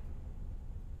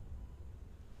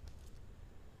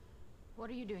 What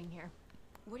are you doing here?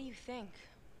 What do you think?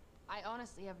 I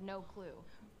honestly have no clue.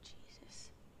 Jesus.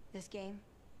 This game?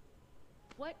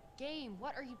 What game?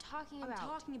 What are you talking about? I'm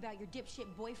talking about your dipshit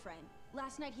boyfriend.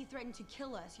 Last night he threatened to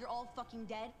kill us. You're all fucking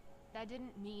dead. That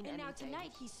didn't mean And anything. now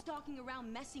tonight he's stalking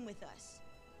around messing with us.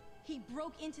 He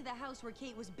broke into the house where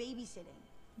Kate was babysitting.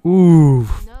 Ooh.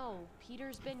 No,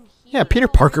 Peter's been here. Yeah, Peter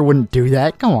Parker wouldn't do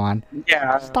that. Come on.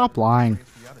 Yeah. Stop lying.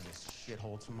 Be out of this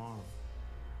shithole tomorrow.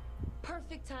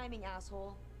 Perfect timing,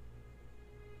 asshole.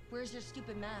 Where's your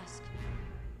stupid mask?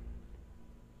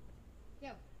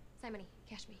 Yo, Simony,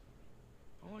 cash me.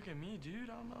 Don't look at me, dude.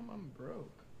 I'm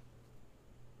broke.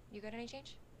 You got any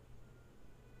change?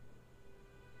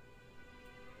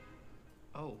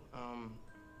 Oh,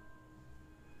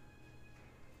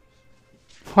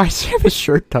 Why does he have his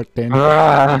shirt tucked in?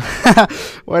 Ah.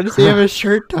 Why does he have his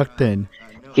shirt tucked in?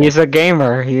 He's a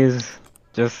gamer. He's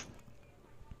just.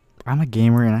 I'm a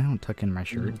gamer and I don't tuck in my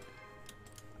shirt.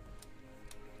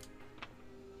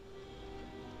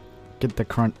 Get the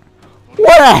crunch.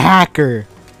 What a hacker!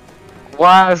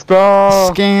 Let's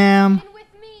go. Scam. With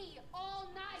me all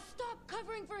night. Stop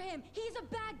covering for him. He's a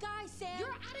bad guy, Sam. You're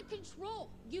out of control.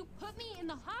 You put me in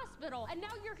the hospital, and now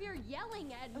you're here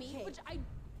yelling at me, Okay. which I...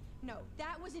 No,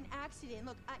 that was an accident.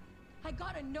 Look, I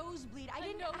got a nosebleed. I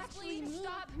didn't actually mean...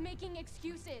 Stop making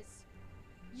excuses.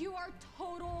 You are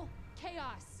total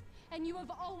chaos, and you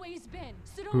have always been.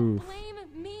 So don't Oof.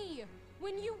 blame me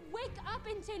when you wake up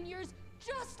in 10 years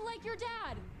just like your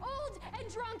dad, old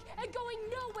and drunk and going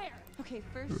nowhere. Okay,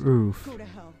 first, Oof. go to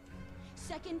hell.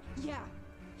 Second, yeah.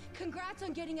 Congrats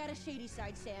on getting out of Shady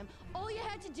Side, Sam. All you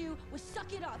had to do was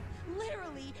suck it up,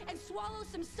 literally, and swallow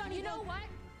some Sunnyvale. You know what?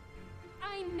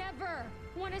 I never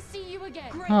want to see you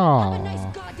again. Great. Aww. Have a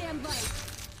nice goddamn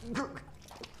life.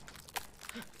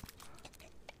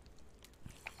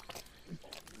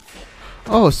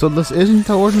 Oh, so this isn't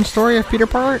the origin story of Peter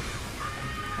Parker?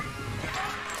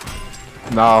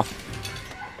 No.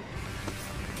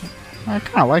 I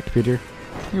kind of liked Peter.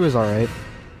 He was alright.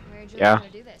 Where'd you Yeah. learn how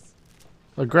to do this?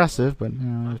 Aggressive, but, you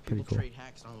know, it was pretty cool. Trade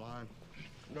hacks online.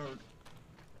 Nerd.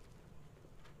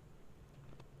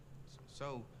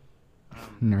 So,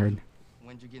 Nerd.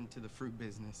 when'd you get into the fruit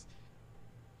business?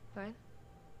 What?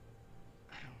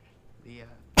 The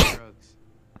drugs.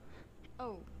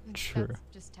 Oh, Sure. that's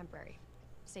just temporary.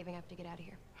 Saving up to get out of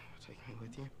here. Take me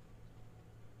with you.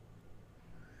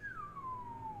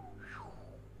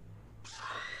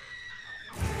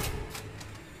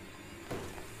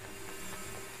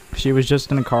 She was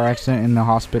just in a car accident in the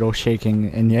hospital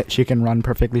shaking, and yet she can run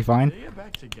perfectly fine.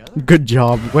 Good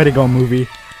job. Way to go, movie.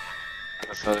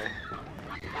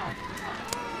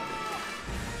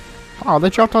 Oh, they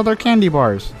dropped all their candy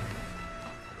bars.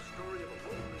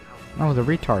 Oh, the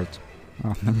retards.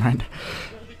 Oh, never mind.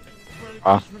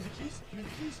 Where are the keys? Where are the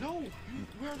keys? No!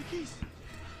 Where are the keys?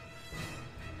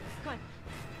 Come on.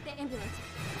 The ambulance.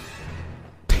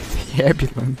 The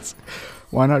ambulance.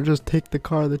 Why not just take the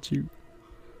car that you...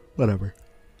 Whatever.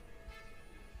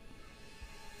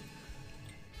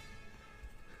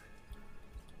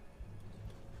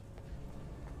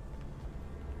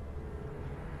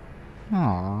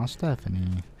 Aw,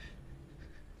 Stephanie.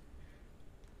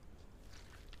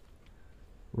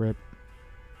 Rip.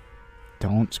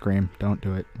 Don't scream. Don't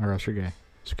do it, or else you're gay.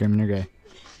 Screaming you're gay.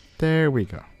 There we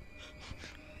go.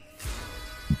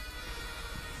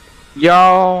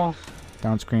 Yo!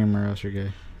 Don't scream or else you're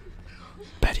gay.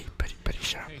 Betty,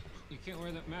 shut up. Hey, you can't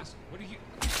wear that mask. What are you...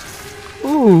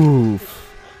 Ooh.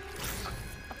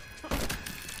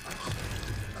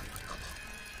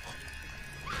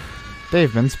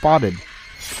 They've been spotted.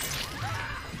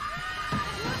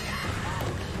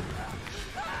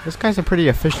 This guy's a pretty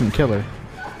efficient killer.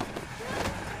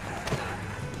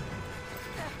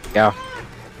 Yeah.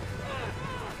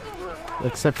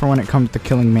 Except for when it comes to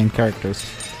killing main characters.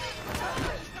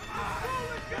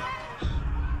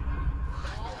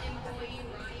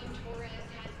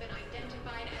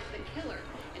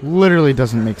 Literally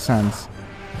doesn't make sense.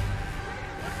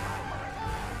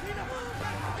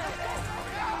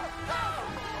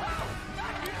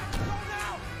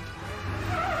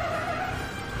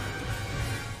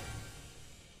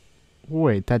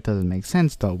 Wait, that doesn't make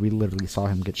sense though. We literally saw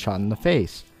him get shot in the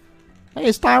face. Hey,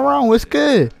 it's Tyrone. What's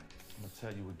good? I'm gonna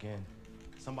tell you again.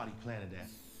 Somebody planted that.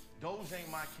 Those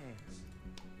ain't my cans.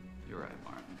 You're right,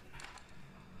 Martin.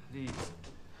 These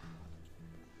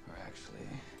are actually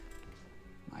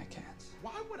my cans.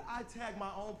 Why would I tag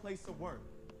my own place of work?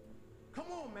 Come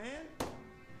on, man.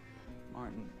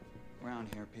 Martin, around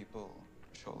here people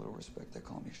show a little respect. They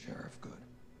call me Sheriff Good.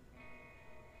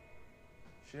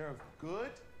 Sheriff Good?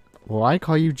 Well, I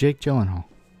call you Jake Gyllenhaal.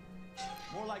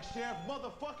 More like Sheriff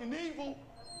motherfucking Evil.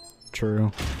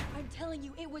 True. I'm telling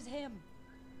you, it was him.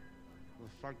 The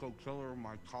psycho killer of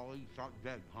my colleague shot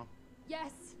dead, huh?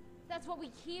 Yes, that's what we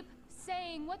keep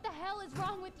saying. What the hell is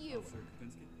wrong with you?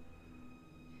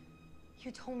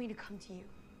 You told me to come to you.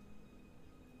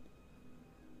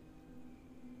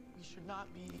 We should not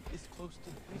be this close to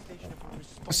the police station if we're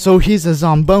responsible. So he's a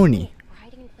Zomboni. We're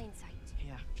hiding in plain sight.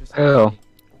 Yeah, just Oh.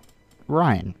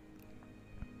 Ryan.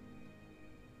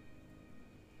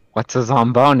 What's a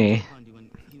Zomboni?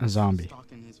 A zombie.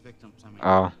 stalking his victims, I mean.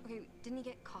 Oh. Okay, didn't he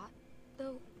get caught,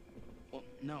 though? Well,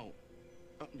 no.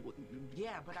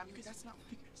 Yeah, but I mean, that's not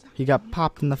what He got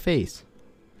popped in the face.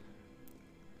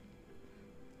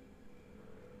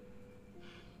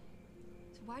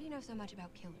 So why do you know so much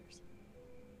about killers?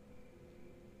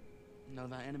 Know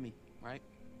that enemy, right?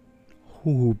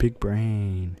 Ooh, big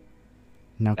brain.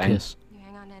 Now Dang. kiss. You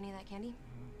hang on to any of that candy?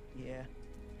 Yeah.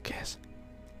 Kiss.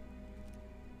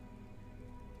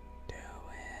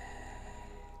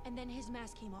 And then his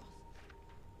mask came off.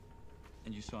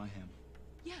 And you saw him.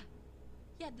 Yeah.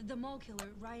 Yeah, the mall killer,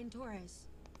 Ryan Torres.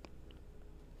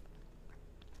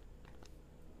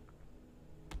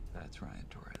 That's Ryan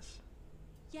Torres.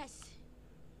 Yes.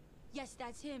 Yes,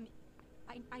 that's him.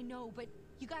 I know, but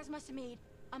you guys must have made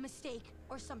a mistake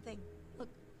or something. Look.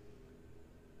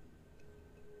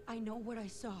 I know what I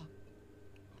saw.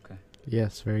 Okay.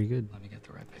 Yes, very good. Let me get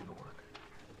the right paperwork.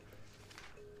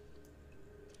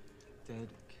 Dead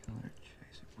killer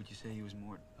chaser. Would you say he was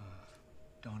more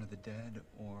Dawn of the Dead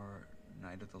or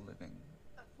Night of the Living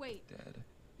Wait, Dead?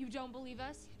 you don't believe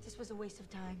us? This was a waste of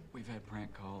time. We've had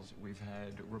prank calls. We've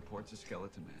had reports of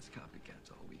skeleton mask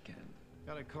copycats all weekend.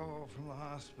 Got a call from the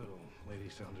hospital. Lady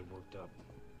sounded worked up.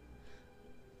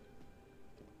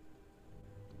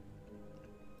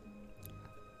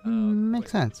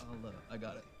 Makes sense. I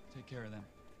got it. Take care of them.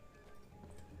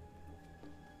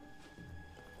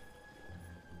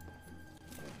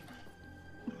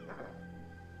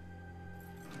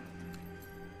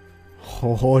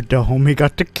 Oh, the homie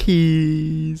got the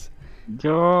keys.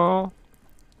 Yo.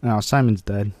 Now Simon's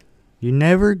dead. You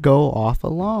never go off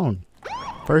alone.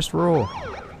 First rule.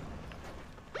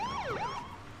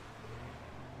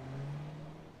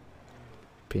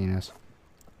 Penis.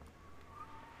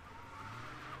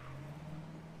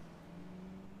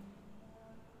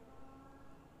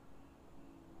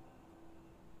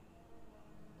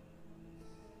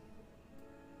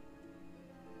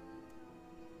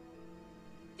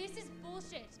 This is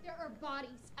bullshit. There are bodies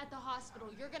at the hospital.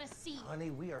 You're gonna see. Honey,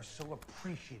 we are so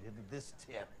appreciative of this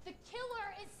tip. The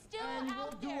killer is still And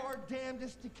out we'll do there. our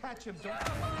damnedest to catch him. Don't.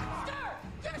 Sir,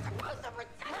 you're supposed to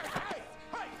protect us.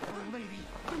 Hey, lady,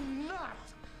 do not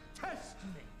test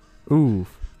me. Ooh.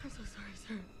 I'm so sorry,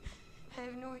 sir. I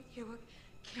have no idea what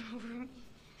came over me.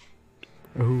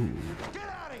 Ooh. Get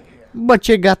out of here. But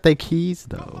you got the keys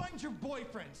Go though. find your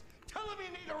boyfriends. Tell them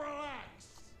you need to relax.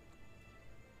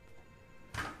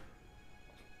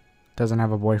 Doesn't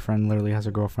have a boyfriend, literally has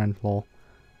a girlfriend. Lol.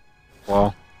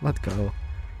 Well. Let's go.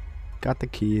 Got the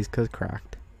keys, cause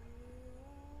cracked.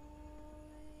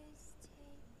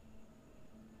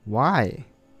 Why?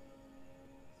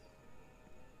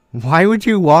 Why would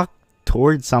you walk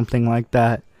towards something like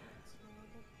that?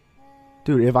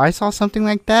 Dude, if I saw something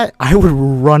like that, I would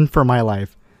run for my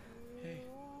life. Hey.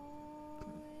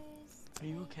 Are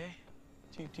you okay?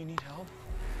 Do you need help?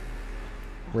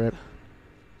 Rip.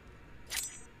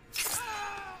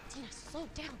 Tina, slow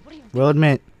down. What are you Will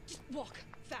admit, Just walk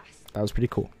fast. that was pretty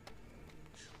cool.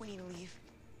 We need to leave.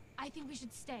 I think we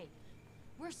should stay.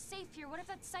 We're safe here. What if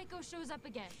that psycho shows up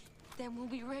again? Then we'll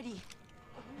be ready.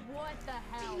 What the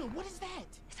hell? Tina, what is that?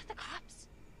 Is that the cops?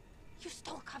 You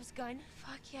stole a cop's gun?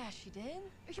 Fuck yeah, she did.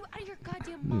 Are you out of your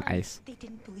goddamn mind? Nice. They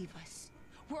didn't believe us.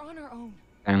 We're on our own.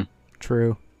 Damn.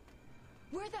 True.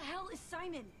 Where the hell is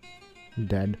Simon?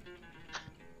 Dead.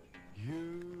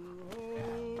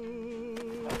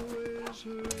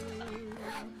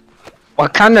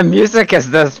 What kind of music is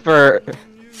this for?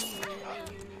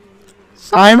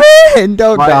 Simon,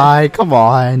 don't What? die. Come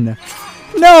on.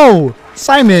 No!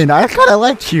 Simon, I kinda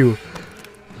liked you.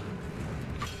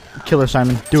 Kill her,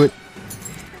 Simon. Do it.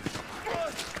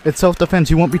 It's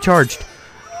self-defense. You won't be charged.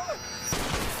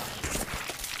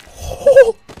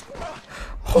 Oh.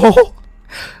 Oh.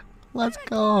 Let's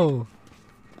go.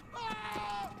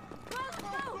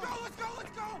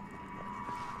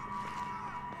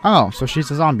 Oh, so she's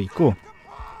a zombie. Cool.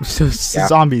 So Yeah.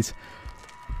 zombies.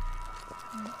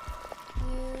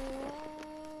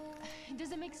 It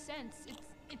doesn't make sense.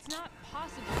 It's not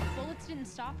possible. Bullets didn't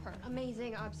stop her.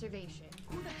 Amazing observation.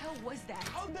 Who the hell was that?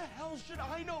 How the hell should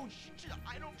I know?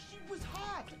 She was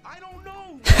hot. I don't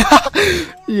know.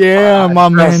 Yeah, my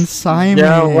man Simon.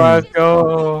 Yeah, let's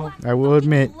go. I will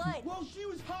admit, Well, she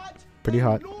was hot. pretty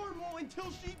hot. Normal until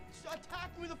she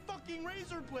attacked me with a fucking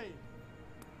razor blade.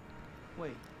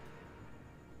 Wait.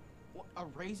 What, a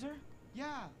razor? Yeah,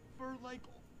 for like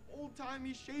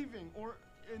old-timey shaving, or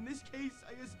in this case,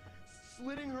 I guess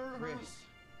slitting her Wrist.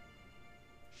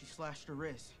 She slashed her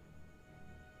wrist.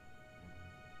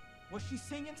 Was she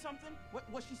singing something?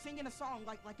 Was she singing a song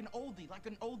like an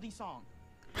oldie song?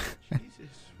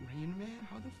 Jesus, Rain Man,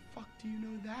 how the fuck do you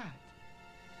know that?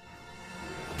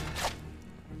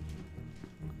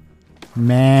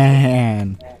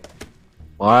 Man.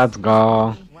 Let's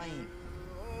go. Lane.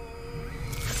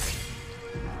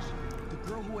 The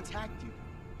girl who attacked you.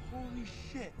 Holy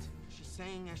shit. She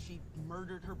sang as she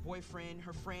murdered her boyfriend,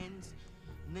 her friends,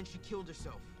 and then she killed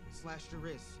herself. Slashed her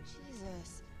wrist.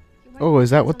 Jesus. Oh, is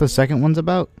that what the second one's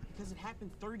about? Because it happened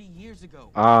 30 years ago.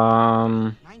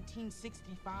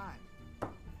 1965.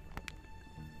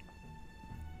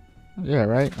 Yeah,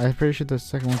 right? I'm pretty sure the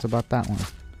second one's about that one.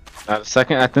 I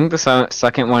think the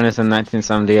second one is in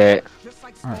 1978. Just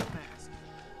like All right. Smoke Mask.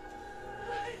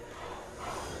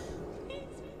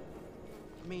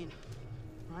 I mean,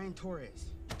 Ryan Torres.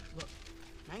 Look,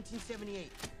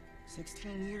 1978.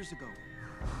 16 years ago.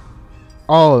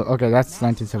 Oh, okay, that's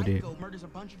 1978. Psycho murders a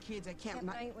bunch of kids at Camp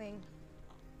Nightwing.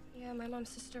 Yeah, my mom's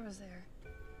sister was there.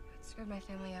 It screwed my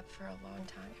family up for a long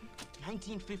time.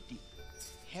 1950.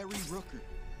 Harry Rooker.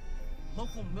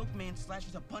 Local milkman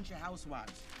slashes a bunch of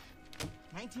housewives.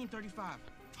 1935.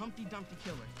 Humpty Dumpty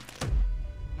Killer.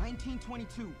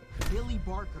 1922. Billy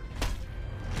Barker.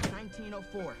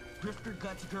 1904. Grifter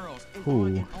Guts Girls. And on Ooh,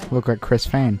 and on. look like Chris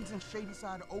Fane. Happens in Shady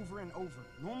Side over and over.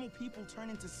 Normal people turn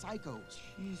into psychos.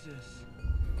 Jesus.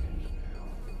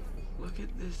 Look at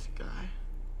this guy.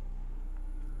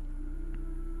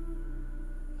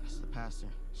 That's the pastor,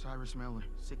 Cyrus Miller,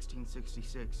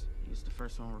 1666. He was the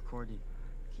first one recorded.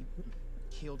 He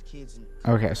killed kids and...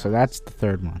 Okay, so that's the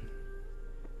third one.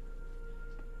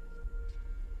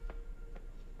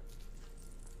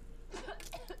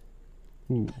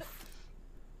 Oof.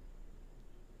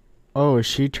 Oh, is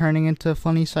she turning into a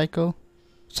funny psycho?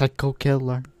 Psycho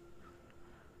killer.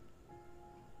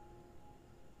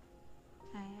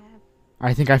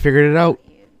 I think I figured it out.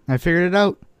 I figured it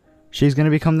out. She's gonna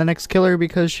become the next killer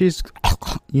because she's,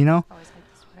 you know?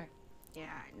 Yeah,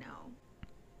 I know.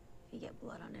 If you get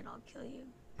blood on it, I'll kill you.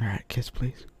 Alright, kiss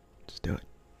please. Just do it.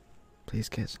 Please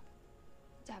kiss.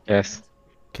 Yes.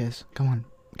 Kiss. Come on.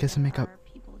 Kiss and make up.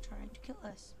 People trying to kill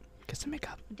us. Kiss and make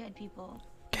up. Dead people.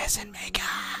 Kiss and make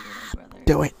up.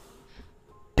 Do it.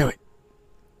 Do it.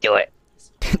 Do it.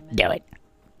 Do it.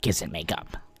 Kiss and make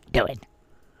up. Do it.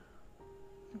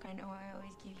 Look, I know I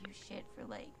always give you shit for,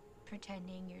 like,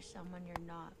 pretending you're someone you're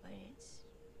not, but it's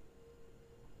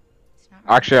not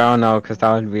Actually, I don't know, because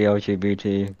that would be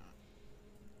LGBT.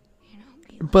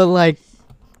 But, like,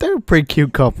 they're a pretty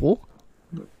cute couple.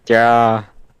 Yeah.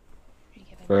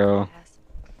 Well.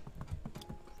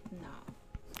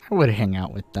 I would hang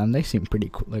out with them. They seem pretty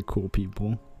cool, like cool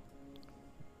people.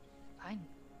 Fine.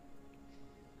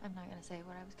 I'm not gonna say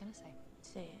what I was gonna say.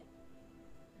 Say it.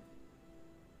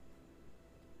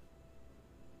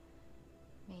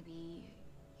 Maybe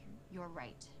you're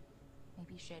right.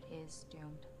 Maybe shit is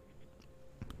doomed.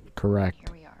 Correct.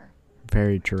 Here we are.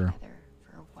 Very true. Together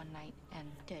for one night,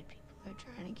 and dead people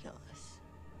are trying to kill us.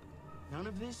 None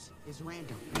of this is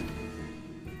random.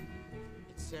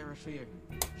 It's Sarah Fear.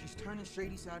 She's turning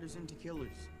Shady-Siders into killers.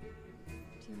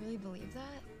 Do you really believe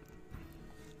that?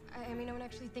 I mean, no one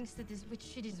actually thinks that this witch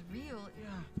shit is real.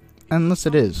 Yeah. Unless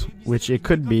it is, which it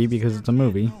could be because it's a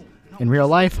movie. In real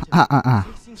life,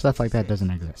 stuff like that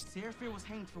doesn't exist. Sarah Fear was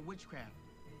hanged for witchcraft.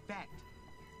 Fact.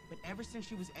 But ever since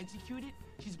she was executed,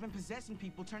 she's been possessing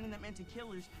people, turning them into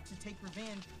killers to take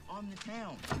revenge on the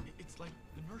town. It's like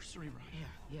the nursery rhyme.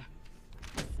 Yeah.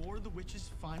 Before the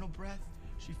witch's final breath,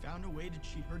 she found a way to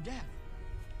cheat her death.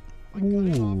 By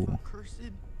cutting off her cursed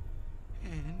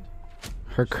hand.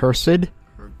 Her cursed?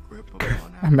 Her grip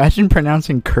upon Imagine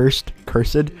pronouncing cursed.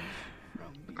 Cursed.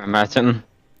 Imagine.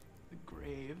 the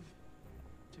grave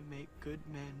to make good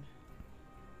men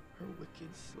her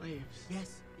wicked slaves.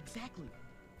 Yes, exactly.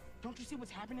 Don't you see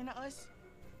what's happening to us?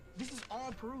 This is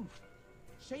all proof.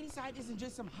 Shadyside isn't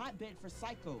just some hotbed for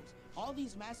psychos. All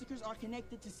these massacres are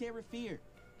connected to Sarah Fear.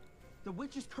 The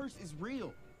witch's curse is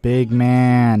real. Big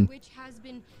man. Witch has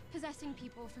been possessing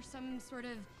people for some sort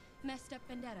of messed up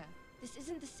vendetta. This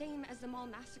isn't the same as the mall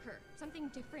massacre. Something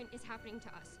different is happening to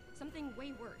us. Something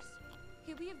way worse.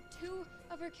 Okay, we have 2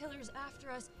 of her killers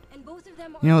after us, and both of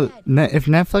them are You know, dead. if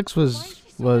Netflix was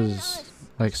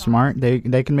like smart, they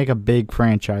can make a big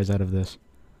franchise out of this.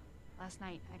 last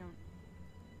night, I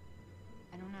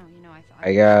don't know. You know, I thought.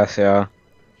 I guess, yeah.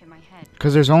 Hit my head.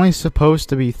 Because there's only supposed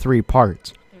to be 3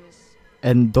 parts.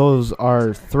 And those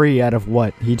are 3 out of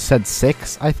what? He said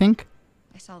 6, I think?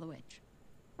 I saw the witch.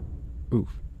 Oof.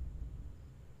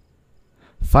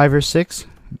 5 or 6,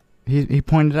 he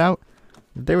pointed out.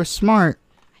 If they were smart,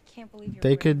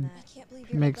 they could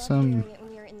make some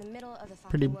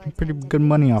pretty good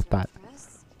money off that.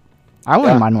 I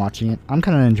wouldn't mind watching it. I'm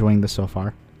kind of enjoying this so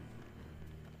far.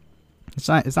 It's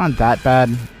not that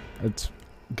bad. It's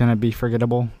gonna be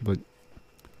forgettable, but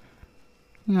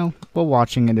you know, while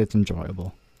watching it, it's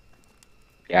enjoyable.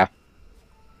 Yeah.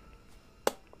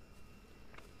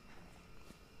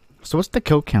 So what's the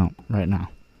kill count right now?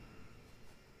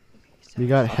 We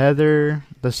got Heather,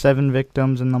 the 7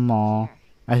 victims in the mall.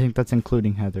 I think that's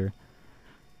including Heather.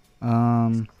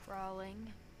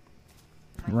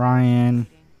 Ryan,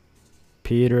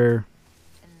 Peter.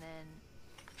 And then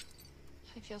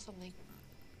I feel something.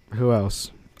 Who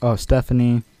else? Oh,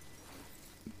 Stephanie,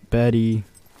 Betty.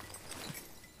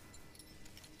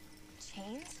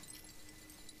 Chains?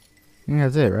 I think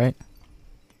that's it, right?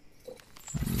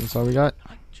 That's all we got?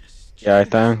 Yeah, I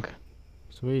think.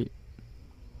 Sweet.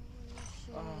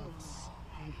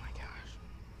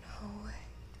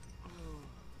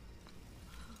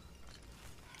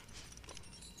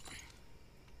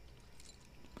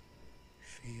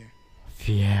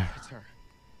 Fear. It's her.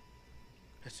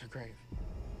 It's her grave.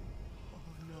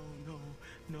 Oh,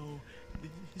 no.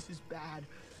 This is bad.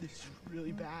 This is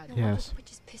really bad. No, Yes. The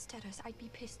witch is pissed at us. I'd be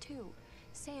pissed too.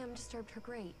 Sam disturbed her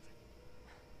grave.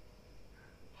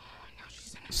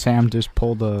 Sam just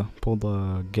pulled the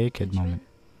gay kid moment.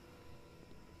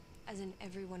 As in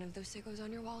every one of those sickos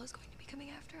on your wall is going to be coming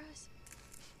after us.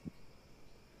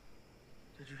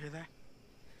 Did you hear that?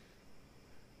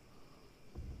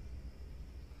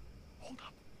 Hold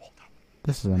up.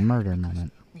 This is a murder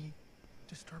moment. We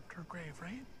disturbed her grave,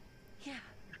 right? Yeah.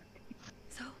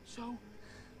 So?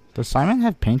 Does Simon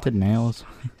have painted nails?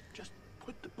 Just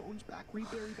put the bones back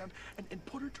rebury them, and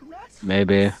put her to rest.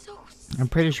 Maybe. I'm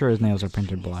pretty sure his nails are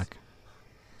painted black.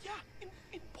 Yeah,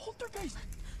 in Poltergeist.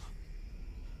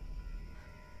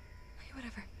 Okay,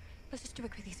 whatever. Let's just do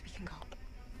it quickly so we can go.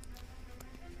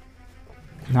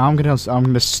 Now I'm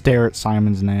gonna stare at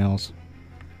Simon's nails.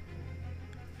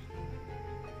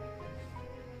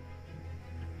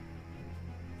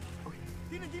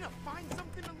 Dina, find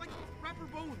something and like wrap her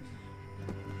bones.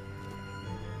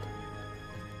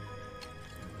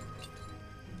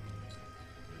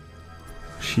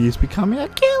 She's becoming a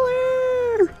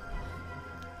killer!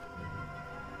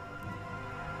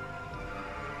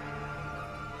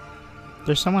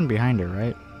 There's someone behind her,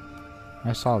 right?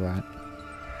 I saw that.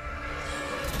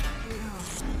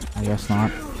 I guess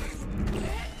not.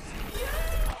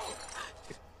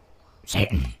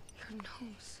 Satan.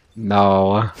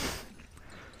 No.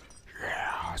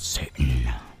 Yeah, Satan.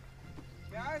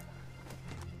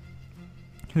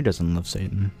 Who doesn't love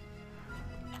Satan?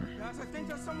 Guys, I think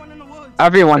there's someone in the woods.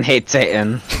 Everyone hates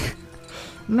Satan.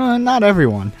 No, not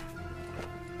everyone.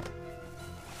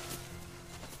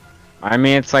 I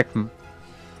mean, it's like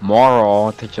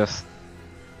moral to just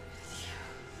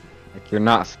like you're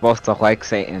not supposed to like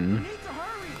Satan.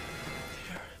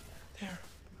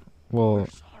 Well,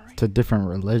 to different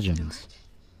religions,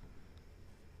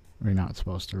 we're not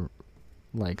supposed to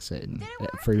like Satan.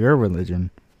 For your religion,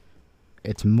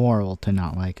 it's moral to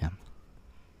not like him.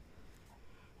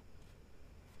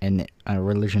 And a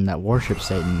religion that worships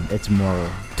Satan, it's moral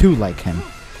to like him.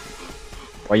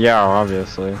 Well, yeah,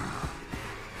 obviously.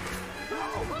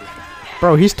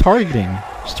 Bro, he's targeting.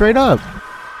 Straight up.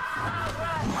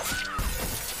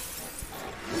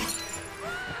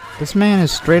 This man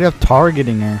is straight up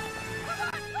targeting her.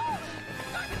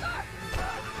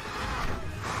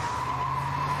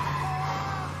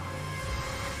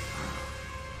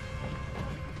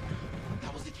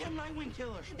 That was the Cam Nightwing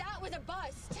killer. That was a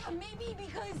bust. Maybe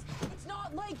because it's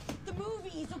not like the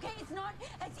movies, okay? It's not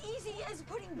as easy as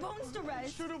putting bones to rest.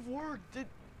 It should have worked. It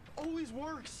always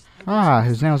works. Ah,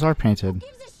 his nails are painted. Who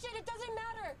gives a shit? It doesn't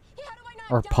matter. Yeah, how do I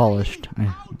not Or die? polished.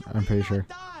 I'm pretty sure.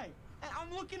 Die. And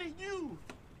I'm looking at you.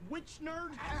 Which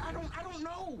nerd? I don't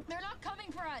know. They're not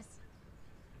coming for us.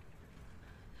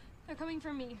 They're coming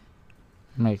for me.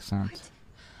 Makes sense.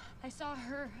 I saw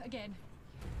her again.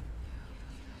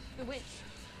 The witch.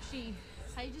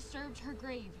 I disturbed her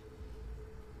grave.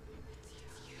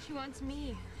 She wants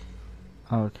me.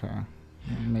 Okay.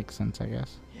 Makes sense, I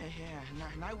guess. Yeah.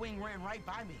 Nightwing ran right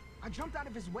by me. I jumped out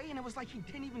of his way and it was like he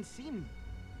didn't even see me.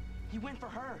 He went for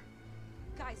her.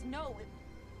 Guys, no.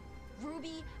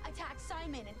 Ruby attacked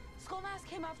Simon and Skullmask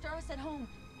came after us at home.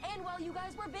 And while you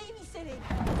guys were babysitting.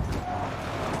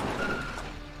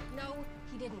 No,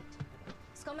 he didn't.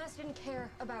 Skullmask didn't care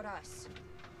about us.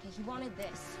 Okay, he wanted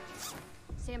this.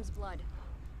 Sam's blood.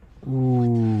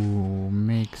 Ooh,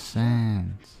 makes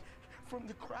sense. From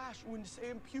the crash when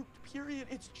Sam puked, period.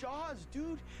 It's Jaws,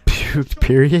 dude. Puked,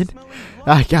 period?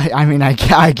 I mean, I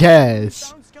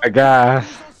guess. I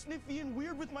guess. All sniffy and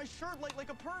weird with my shirt like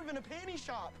a perv in a panty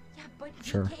shop. Yeah, but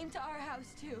Sure. he came to our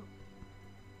house too.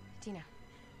 Tina.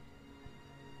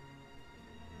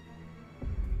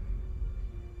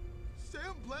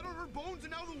 Sam bled on her bones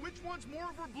and now the witch wants more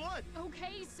of her blood.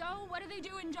 Okay, so what do they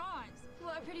do in Jaws?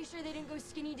 Well, I'm pretty sure they didn't go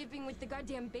skinny dipping with the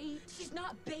goddamn bait. She's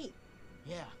not bait.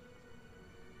 Yeah.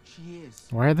 She is.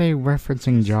 Why are they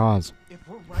referencing Jaws?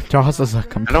 Jaws is a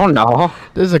I don't know.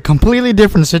 This is a completely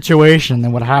different situation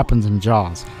than what happens in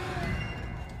Jaws.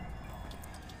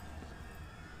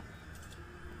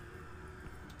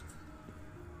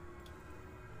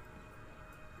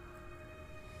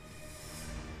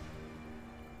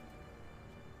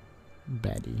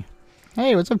 Betty.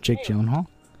 Hey, what's up, Jake Gyllenhaal?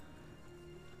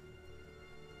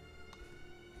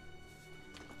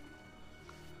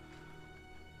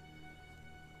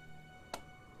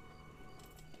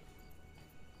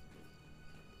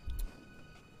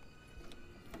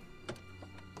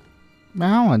 Man,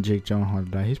 I don't want Jake Gyllenhaal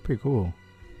to die. He's pretty cool.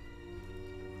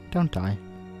 Don't die.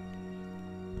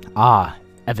 Ah,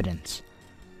 evidence.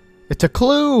 It's a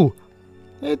clue!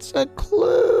 It's a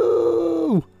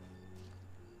clue!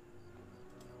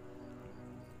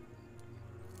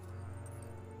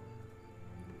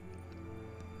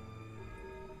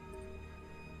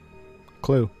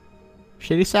 Clue.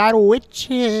 Shady side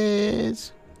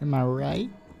witches. Am I right?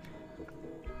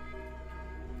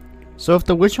 So if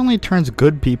the witch only turns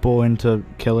good people into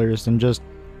killers, then just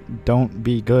don't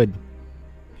be good.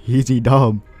 Easy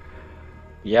dub.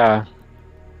 Yeah.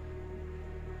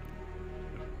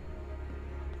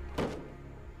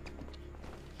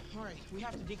 Alright, we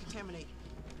have to decontaminate.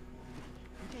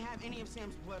 You can't have any of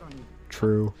Sam's blood on you.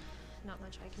 True. Not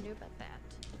much I can do about that.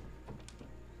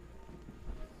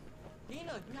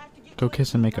 Dina, you have to get Go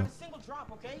kiss and make up. not a single drop,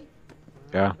 okay?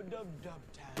 Yeah.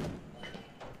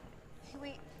 Hey,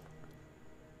 wait.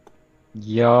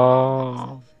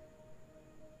 Yo.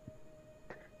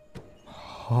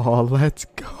 Oh, let's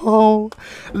go.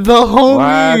 The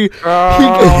homie. Let's go. He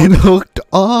getting hooked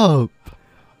up.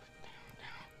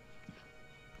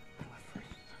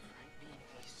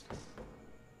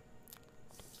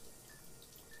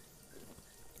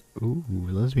 Ooh,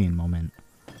 lesbian moment.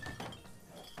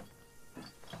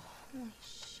 Holy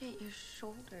shit, your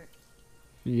shoulder.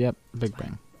 Yep, big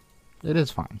bang. It is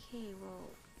fine. Okay,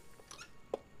 well,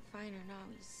 fine or not,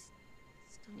 we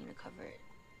still need to cover it.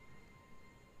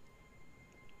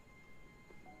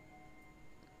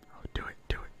 Oh, do it,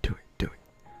 do it, do it, do it.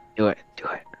 Do it, do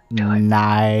it, do it.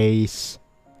 Nice.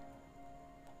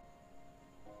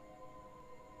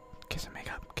 Kiss and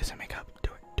make up, kiss and make up.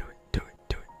 Do it, do it, do it,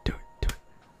 do it, do it, do it.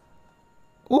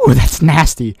 Ooh, that's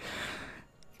nasty.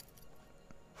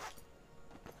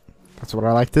 That's what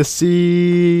I like to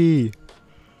see.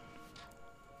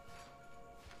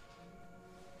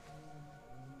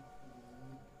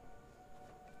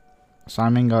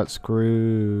 Simon got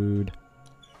screwed.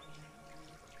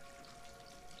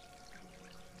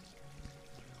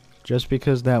 Just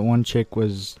because that one chick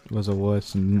was a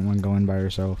wuss and didn't want to go in by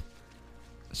herself,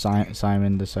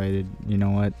 Simon decided, you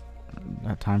know what,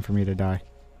 time for me to die.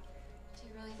 Do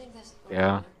you really think this?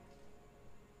 Yeah.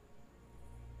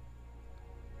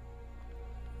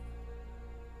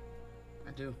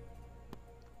 I do.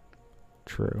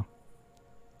 True.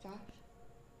 Josh,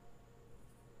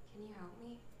 can you help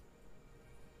me?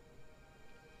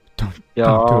 Don't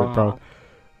do it, bro.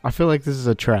 I feel like this is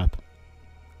a trap.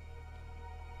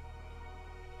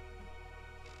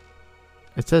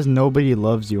 It says nobody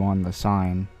loves you on the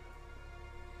sign.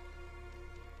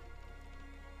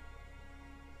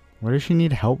 What does she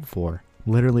need help for?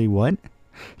 Literally what?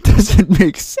 Doesn't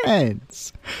make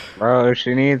sense. Bro,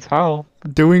 she needs help.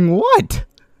 Doing what?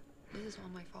 This is all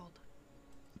my fault.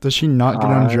 Does she not get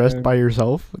undressed by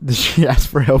herself? Does she ask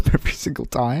for help every single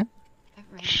time?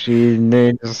 She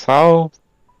needs help.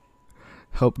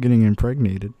 Help getting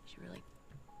impregnated.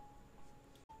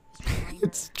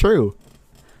 It's true.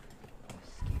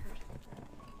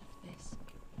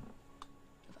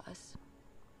 Of us.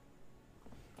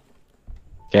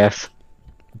 Yes.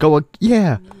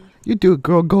 Yeah. You do it,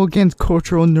 girl. Go against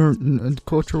cultural normals.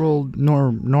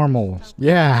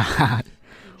 Yeah.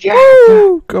 Yeah.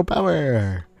 Woo! Girl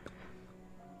power.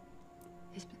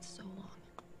 It's been so long.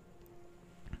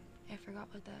 I forgot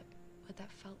what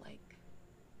that felt like.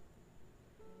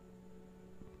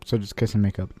 So just kiss and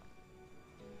make up.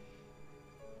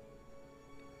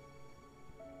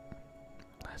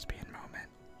 Lesbian moment.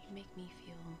 You make me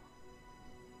feel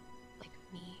like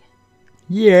me.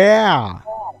 Yeah.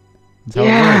 That's how it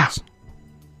works.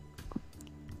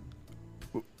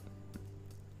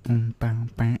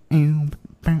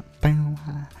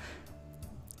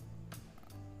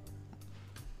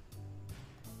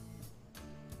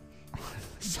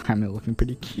 Simon looking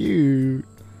pretty cute.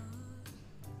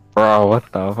 Bro,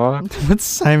 what the fuck? What's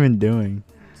Simon doing?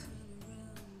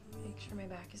 Make sure my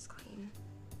back is clean.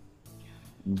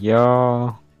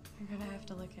 Yo. You're gonna have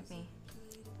to look at me.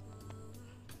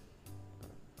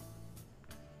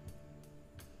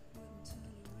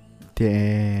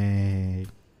 Dang.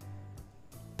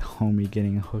 The homie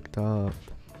getting hooked up.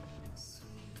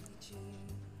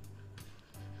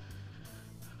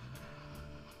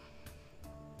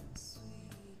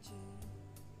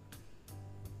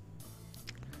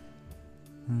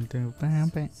 I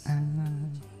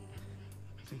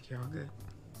think you're all good.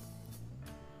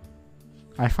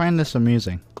 I find this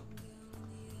amusing.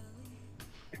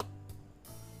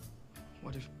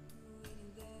 What if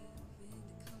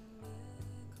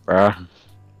Bruh.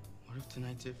 What if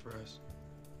tonight's it for us?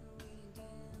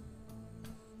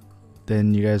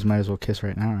 Then you guys might as well kiss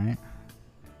right now, right?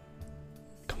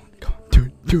 Come on, come on. Do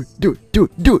it, do it, do it, do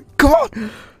it, do it. Come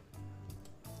on!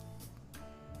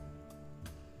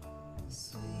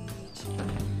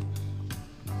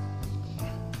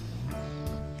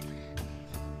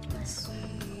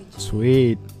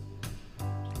 Sweet.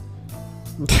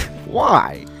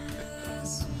 Why?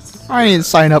 I didn't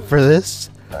sign up for this.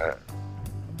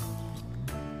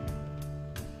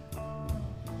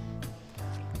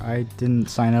 I didn't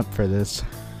sign up for this.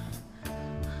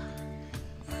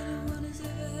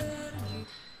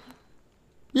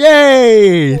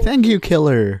 Yay! Thank you,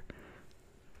 killer.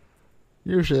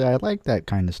 Usually I like that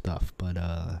kind of stuff, but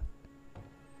No.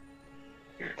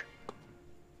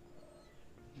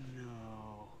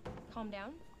 Calm down.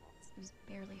 It was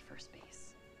barely first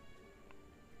base.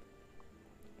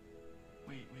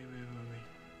 Wait.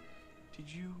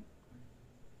 Did you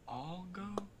all go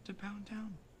to Pound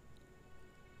Town?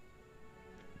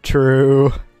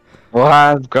 True.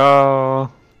 Let's go.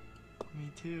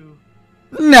 Me too.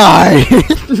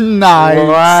 Nice. Nice.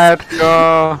 Let's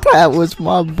go. That was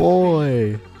my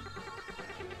boy.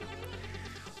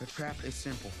 The trap is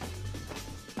simple.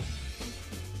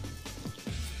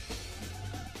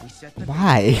 We set the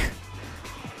Why?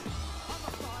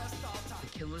 The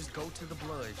killers go to the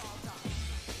blood.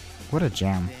 What a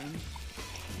jam. Then,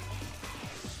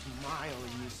 smile,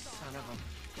 you son of a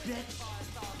bitch.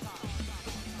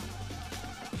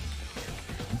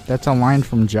 That's a line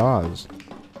from Jaws.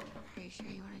 Are you sure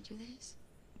you want to do this?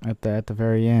 At the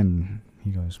very end, he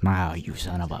goes, "Smile, you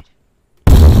son of a."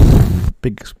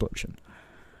 Big explosion.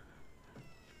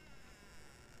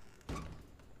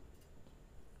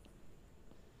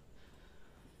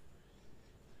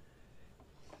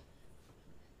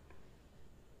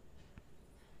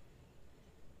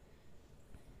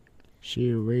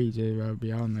 She reaches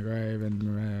beyond the grave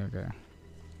and okay.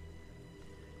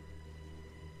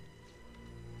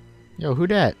 Yo, who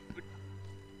dat?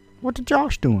 What the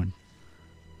Josh doing?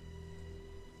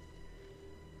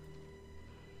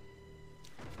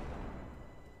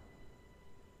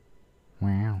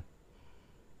 Wow.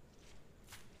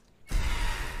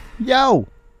 Yo!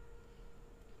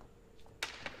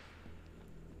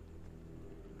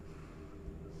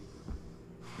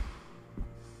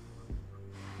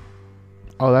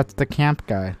 Oh, that's the camp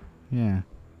guy. Yeah.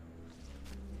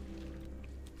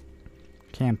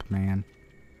 Camp man.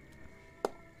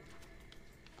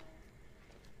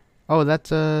 Oh, that's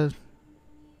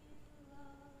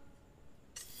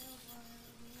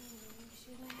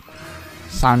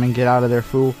Simon, get out of there,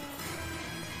 fool.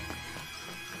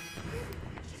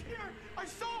 She's here. I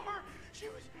saw her. She's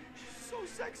so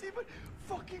sexy, but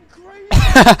fucking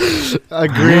crazy.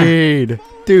 Agreed.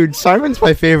 Dude, Simon's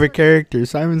my favorite character.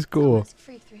 Simon's cool.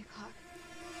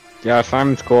 Yeah,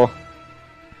 Simon's cool.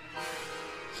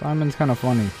 Simon's kind of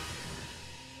funny.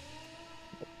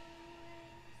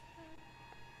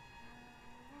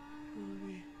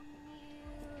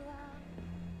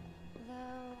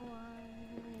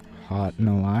 Hot,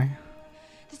 no lie.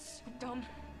 This is so dumb.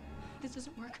 This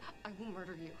doesn't work. I will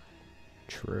murder you.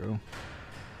 True.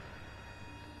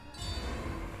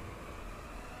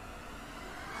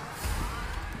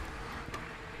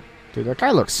 Dude, that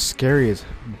guy looks scary as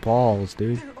balls,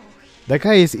 dude. That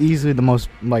guy is easily the most,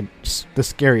 like, the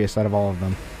scariest out of all of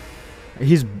them.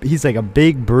 He's like a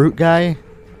big brute guy.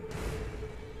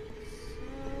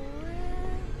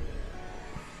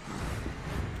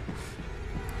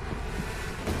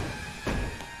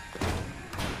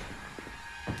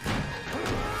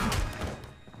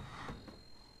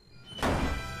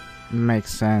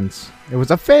 Makes sense. It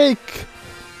was a fake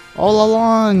all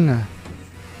along.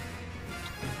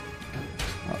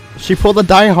 She pulled a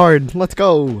Die Hard. Let's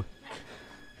go.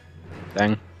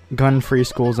 Dang. Gun-free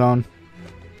school zone.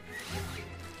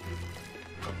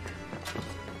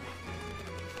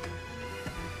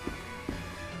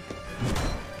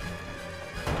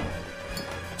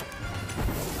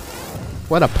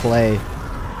 What a play.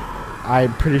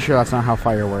 I'm pretty sure that's not how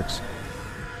fire works.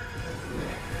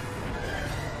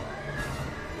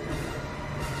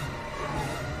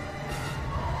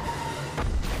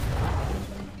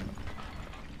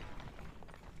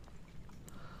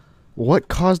 What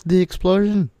caused the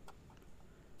explosion?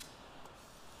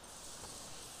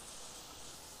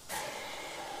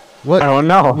 What? I don't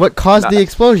know. What caused the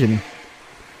explosion?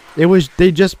 It was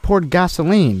they just poured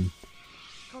gasoline.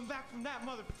 Come back from that,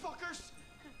 motherfuckers.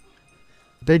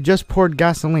 They just poured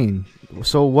gasoline.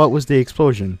 So what was the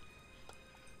explosion?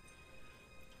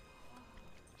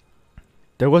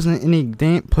 There wasn't any.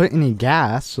 They didn't put any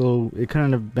gas, so it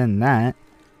couldn't have been that.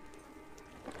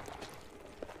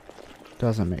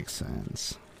 Doesn't make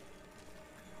sense.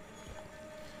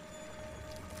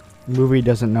 Movie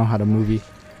doesn't know how to movie.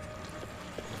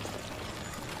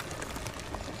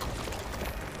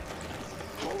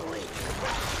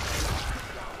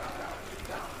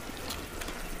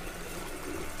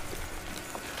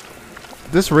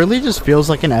 This really just feels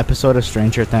like an episode of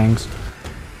Stranger Things.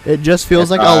 It just feels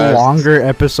like a longer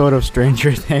episode of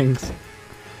Stranger Things.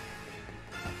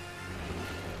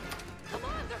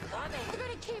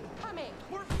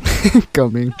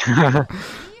 Coming. We are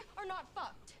not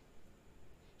fucked.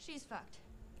 She's fucked.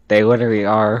 They literally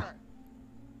are.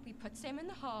 We put Sam in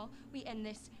the hall. We end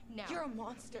this now. You're a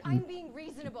monster. I'm being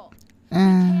reasonable. We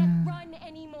can't run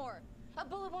anymore. A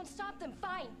bullet won't stop them.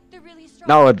 Fine. They're really strong.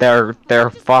 No, they're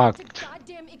fucked.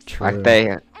 Like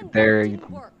they're.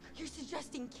 You're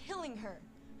suggesting killing her.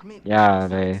 I mean, Yeah,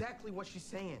 that's they. exactly what she's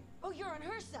saying. Oh, you're on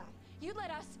her side. You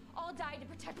let us all die to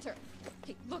protect her.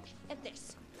 Okay, look at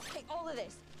this. all of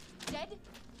this. Dead,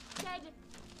 dead,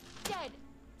 dead.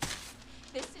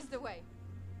 This is the way.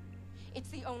 It's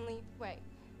the only way.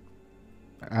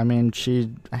 I mean, she's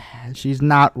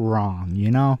not wrong, you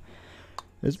know?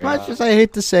 As much as I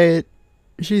hate to say it,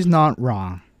 she's not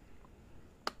wrong.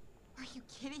 Are you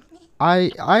kidding me?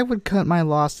 I would cut my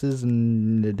losses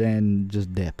and then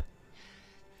just dip.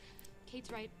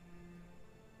 Kate's right.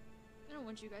 I don't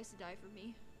want you guys to die for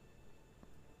me.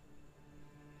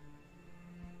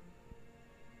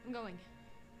 I'm going.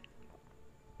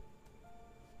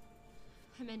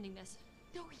 I'm ending this.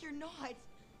 No, you're not.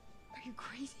 Are you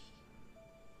crazy?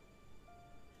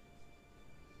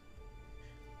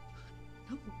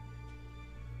 No.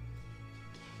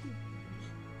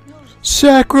 No.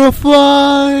 Sacrifice!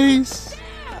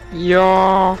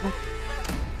 Yo.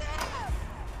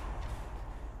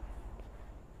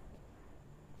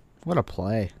 What a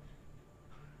play.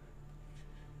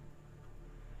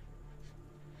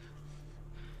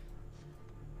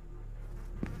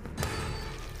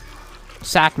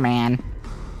 Sack man.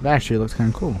 That actually looks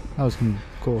kind of cool. That was kind of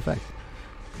cool effect.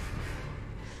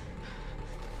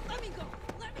 Let me go!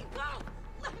 Let me go!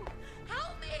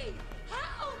 Help me!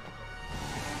 Help!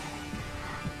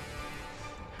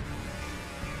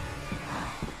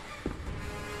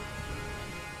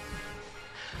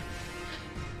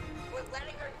 We're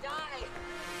letting her die!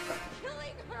 We're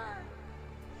killing her!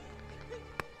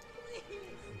 Please!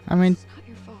 I mean, It's not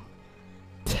your fault.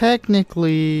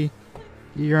 technically,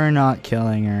 you're not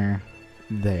killing her.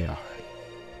 They are.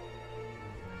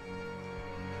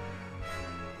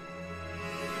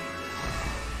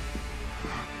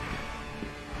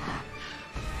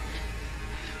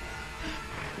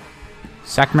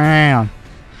 Sack man.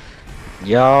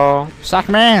 Yo. Sack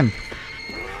man.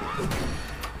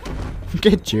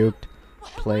 Get juked.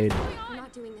 Played. We're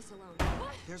not doing this alone.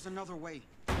 There's another way.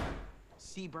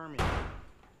 See Berman.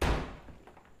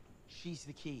 She's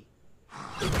the key.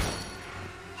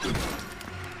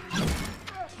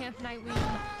 Camp Nightwing,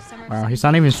 Summer. Wow, he's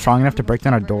not even strong enough to break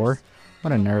down a door.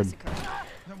 What a nerd.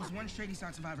 There was one Shady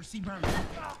Side survivor, see Berman.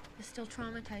 The still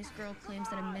traumatized girl claims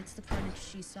that amidst the carnage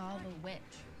she saw the witch.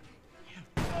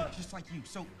 Just like you.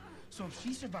 So if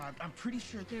she survived, I'm pretty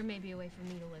sure There may be a way for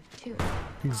me to live too.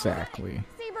 Exactly.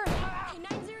 Saber! Hey,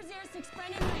 9006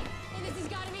 Brennan Knight. Hey, this has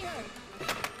got to be her.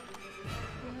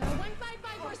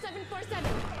 1554747.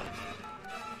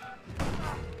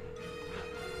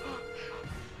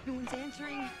 No one's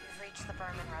answering. We've reached the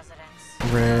Berman residence.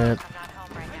 Rip. I'm not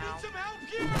home right now.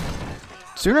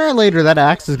 Sooner or later, that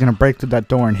axe is gonna break through that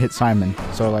door and hit Simon.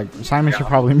 So, like, Simon should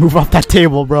probably move off that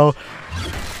table, bro.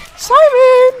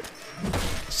 Simon!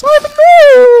 Simon,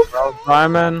 move! Bro,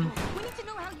 Simon.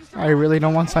 I really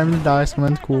don't want Simon to die.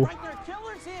 Simon's cool.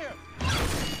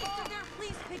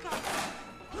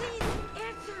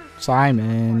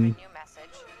 Simon.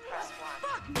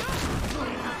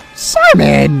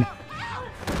 Simon!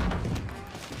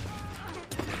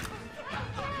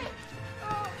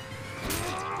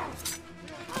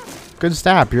 Good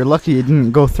stab. You're lucky it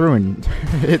didn't go through and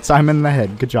hit Simon in the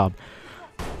head. Good job.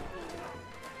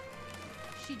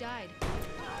 She died.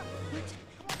 What?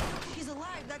 She's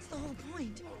alive. That's the whole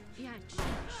point. Yeah,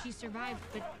 she survived,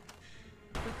 but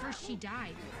first she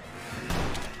died.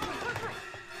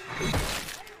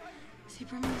 See,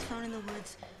 Berman was found in the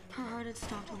woods. Her heart had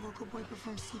stopped. A local boy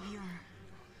performed CPR.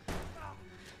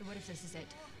 What if this is it?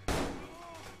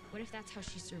 What if that's how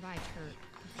she survived? Her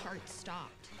heart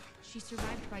stopped. She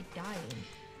survived by dying.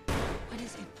 What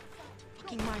is it? The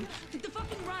fucking rhyme. The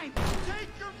fucking rhyme. Take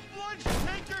your blood,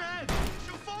 take your head.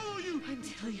 She'll follow you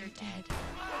Until you're dead.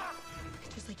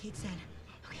 Just like Kate said.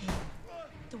 Okay.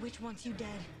 The witch wants you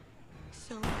dead.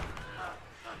 So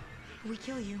we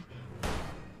kill you.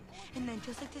 And then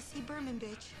just like the C. Berman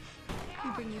bitch,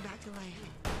 we bring you back to life.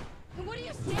 What are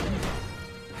you saying?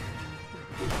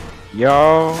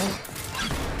 Yo.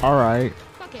 Alright.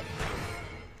 Fuck it.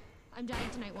 I'm dying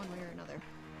tonight one way or another.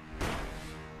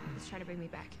 Let's try to bring me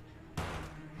back.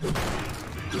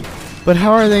 But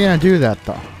how are they gonna do that,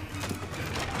 though?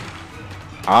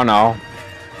 I don't know.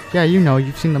 Yeah, you know.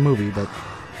 You've seen the movie, but...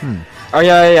 Oh,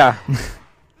 yeah.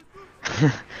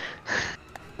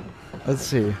 Let's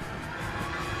see.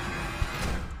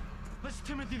 Let's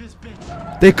Timothy this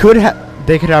bitch. They could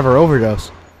have her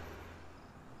overdose.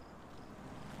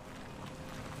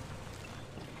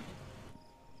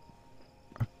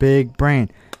 Big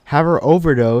brain. Have her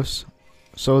overdose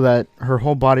so that her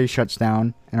whole body shuts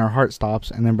down and her heart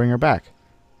stops, and then bring her back.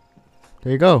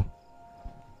 There you go.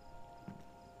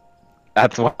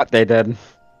 That's what they did.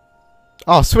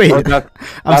 Oh, sweet.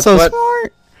 I'm so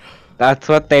smart. That's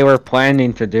what they were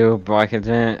planning to do, but like it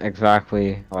didn't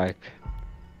exactly like.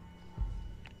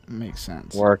 Makes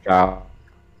sense. Workout.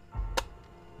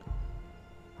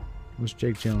 What's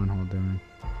Jake Gyllenhaal doing?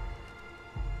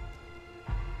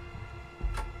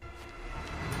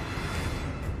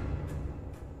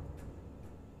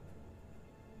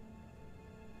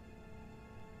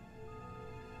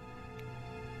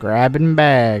 Grabbing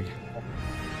bag.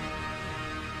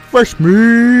 Fresh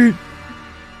meat.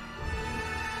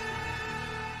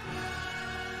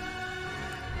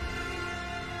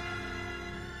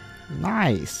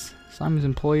 Nice. Simon's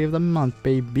Employee of the Month,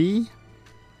 baby.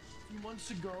 A few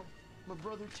months ago, my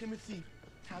brother Timothy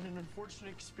had an unfortunate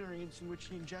experience in which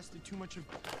he ingested too much of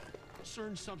a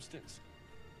certain substance.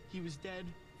 He was dead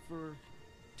for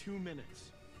 2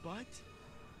 minutes, but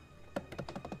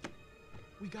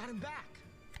we got him back.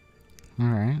 All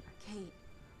right. Kate,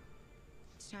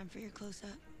 it's time for your close-up.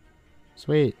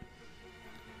 Sweet.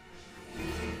 You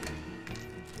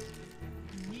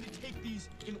need to take these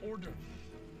in order.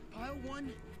 Pile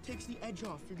 1 takes the edge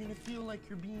off. You're gonna feel like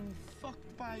you're being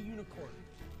fucked by a unicorn.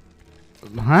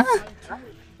 Huh?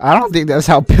 I don't think that's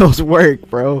how pills work,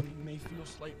 bro. You may feel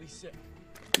slightly sick.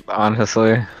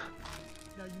 Honestly. Now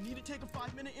you need to take a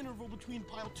 5-minute interval between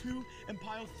pile 2 and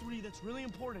pile 3. That's really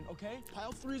important, okay?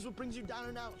 Pile 3 is what brings you down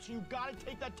and out. So you gotta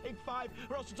take that take 5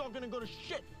 or else it's all gonna go to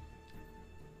shit.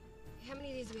 How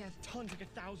many of these do we have? Tons, like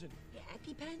 1,000. Yeah,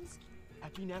 EpiPens?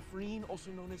 Epinephrine,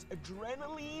 also known as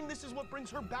adrenaline. This is what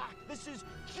brings her back. This is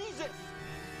Jesus.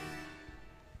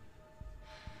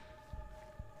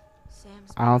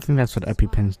 Sam's I don't think that's what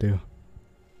EpiPens do.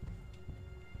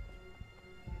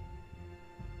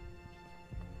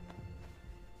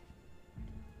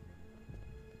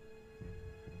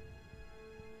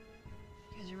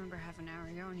 You guys remember half an hour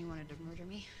ago when you wanted to murder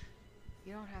me?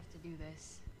 You don't have to do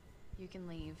this. You can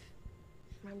leave.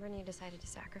 Remember when you decided to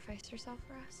sacrifice yourself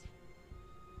for us?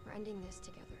 We're ending this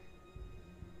together.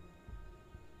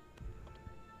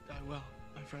 Die well,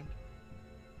 my friend.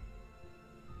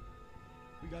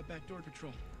 We got backdoor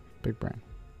patrol. Big brain.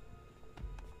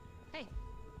 Hey.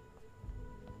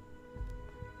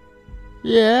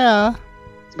 Yeah.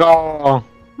 Go.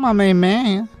 My main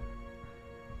man.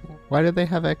 Why do they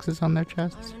have X's on their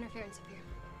chests? Interference up here.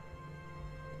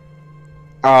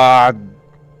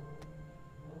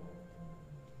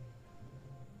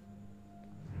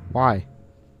 Why?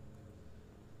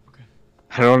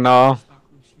 I don't know.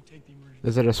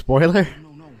 Is it a spoiler?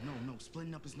 No.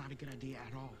 Splitting up is not a good idea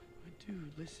at all. But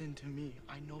dude, listen to me.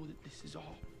 I know that this is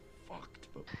all fucked,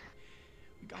 but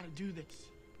we gotta do this.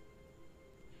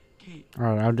 Kate.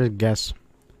 Alright, I'll just guess.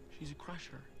 She's a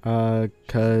crusher.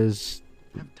 Cause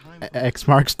X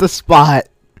marks the spot.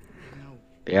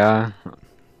 Yeah.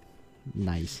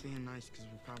 Nice. Staying nice because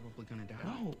we're probably gonna die.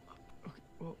 No. Okay,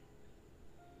 well,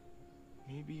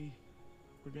 maybe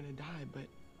we're gonna die, but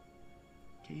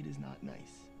Kate is not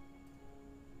nice.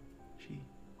 She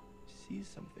sees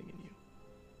something in you.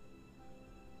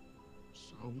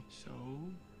 So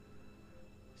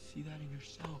see that in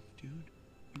yourself, dude.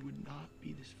 You would not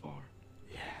be this far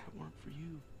if it weren't for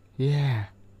you. Yeah.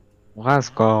 Let's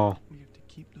go. We have to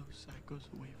keep those psychos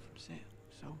away from Sam.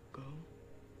 So go,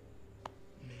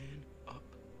 man up,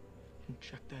 and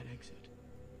check that exit.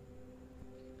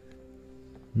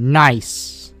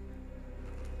 Nice.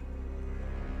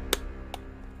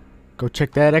 Go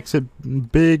check that exit,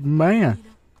 big man.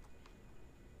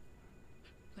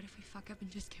 What if we fuck up and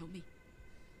just kill me?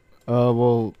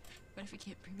 Well, What if you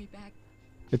can't bring me back?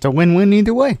 it's a win-win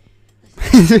either way.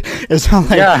 It's not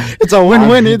like it's a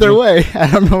win-win either way.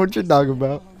 I don't know what you're talking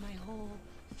about. My whole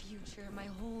future, my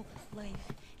whole life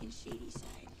in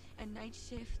Shadyside. A night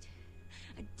shift,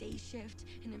 a day shift,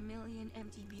 and a million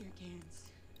empty beer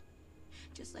cans.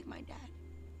 Just like my dad.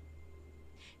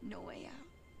 No way out.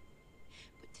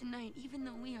 But tonight, even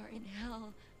though we are in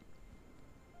hell,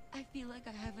 I feel like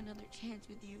I have another chance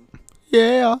with you.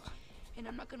 Yeah. And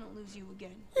I'm not gonna lose you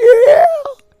again. Yeah.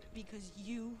 Because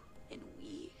you and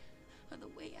we are the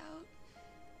way out.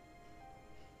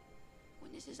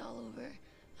 When this is all over,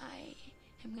 I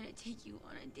am gonna take you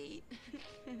on a date.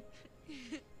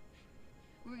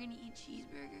 We're gonna eat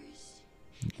cheeseburgers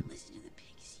and listen to the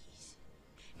Pixies.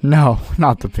 No,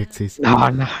 not the Pixies. No.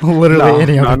 Literally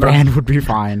any other band would be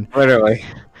fine. Literally.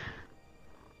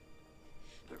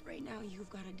 But right now, you've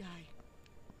gotta die.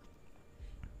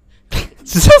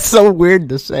 This is so weird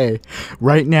to say.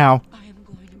 Right now,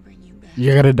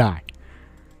 you're gonna die.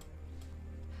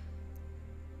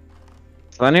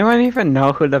 Does anyone even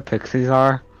know who the Pixies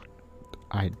are?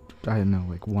 I know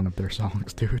like one of their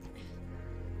songs, dude.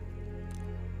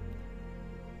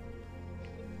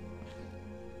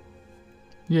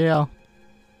 Yeah.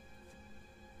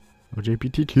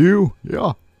 OJPTQ.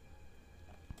 Yeah.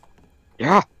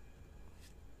 Yeah.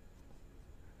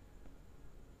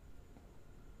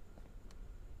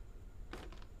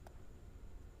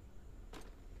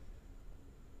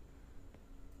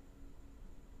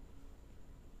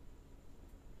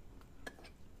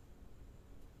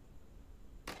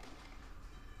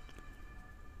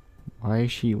 Why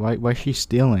is she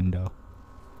stealing though?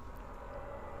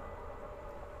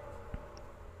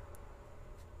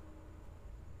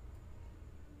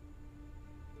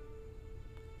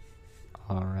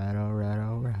 Alright, alright,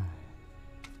 alright.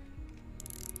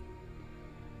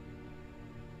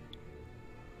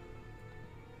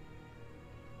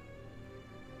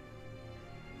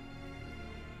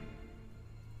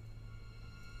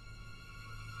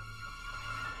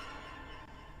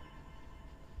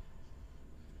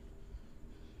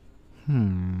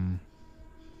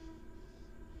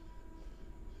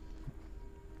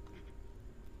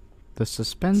 The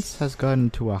suspense has gotten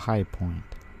to a high point.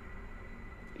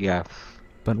 Yes.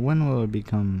 But when will it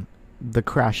become the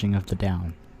crashing of the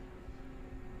down?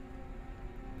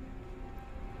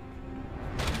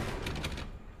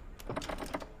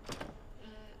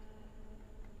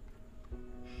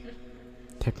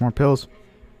 Take more pills.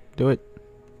 Do it.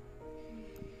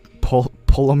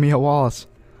 Pull Mia Wallace.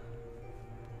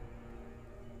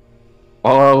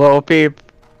 Oh, little peep.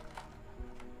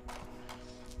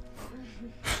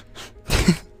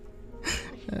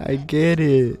 I get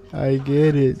it. I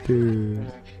get it, dude.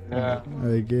 Yeah.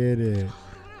 I get it.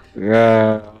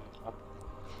 Yeah.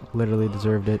 Literally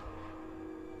deserved it.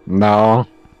 No.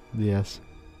 Yes.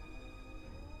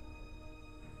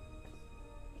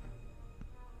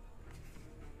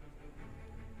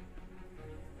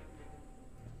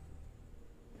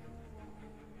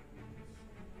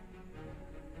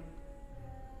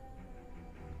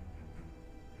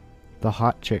 The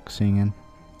hot chick singing.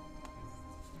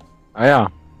 Oh, yeah.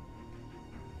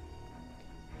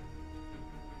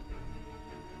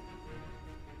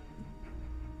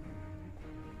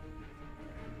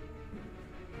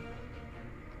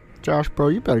 Josh, bro,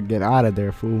 you better get out of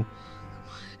there, fool.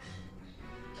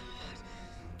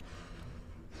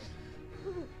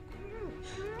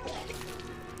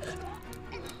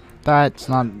 That's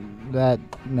not... That...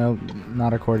 No,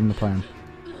 not according to plan.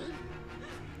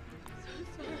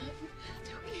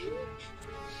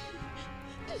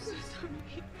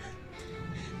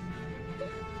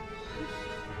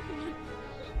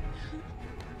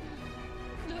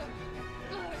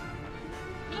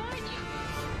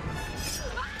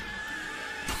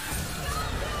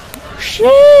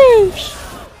 Sheesh!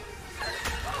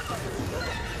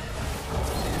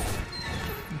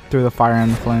 Through the fire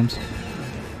and the flames.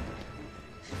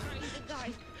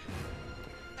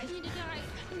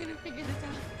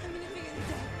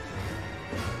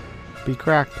 Be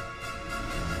cracked.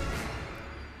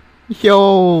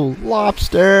 Yo,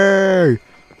 lobster!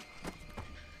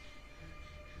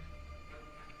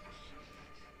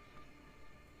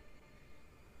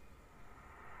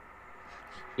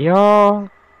 Yo.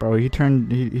 Bro, he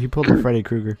pulled a Freddy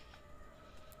Krueger.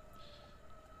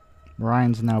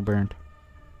 Ryan's now burned.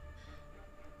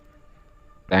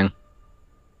 Dang.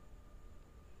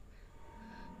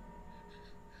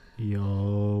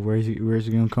 Yo, where's he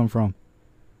gonna come from?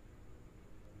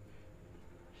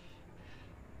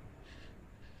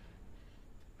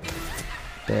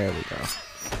 There we go.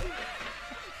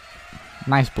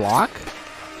 Nice block.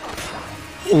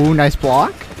 Ooh, nice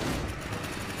block.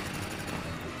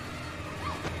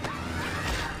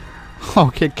 Oh,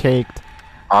 get caked.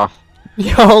 Oh.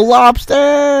 Yo,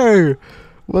 lobster!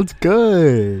 What's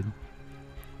good?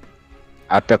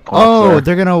 At the Oh,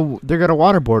 they're gonna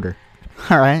waterboard her.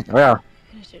 All right. Oh, yeah.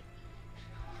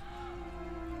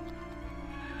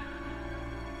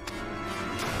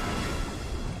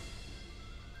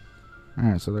 All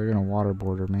right, so they're gonna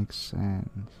waterboard her. Makes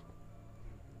sense.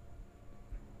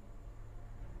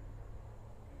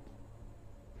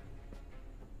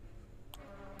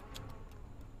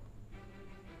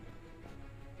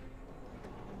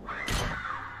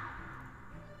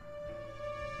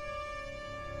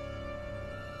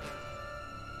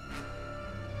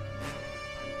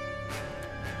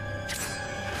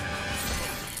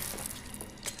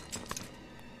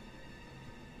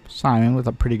 Simon with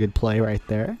a pretty good play right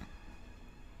there.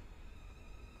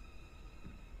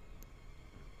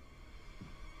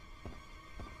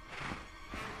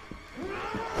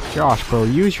 Josh, bro,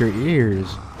 use your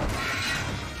ears.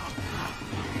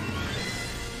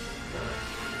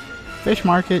 Fish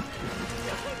market.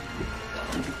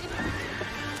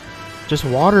 Just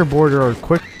waterboard her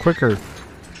quicker.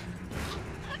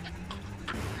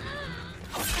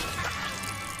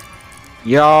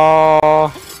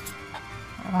 Yo.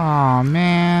 Aw,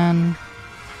 man.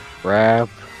 Rap.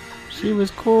 She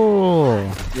was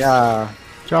cool. Yeah.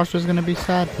 Josh was gonna be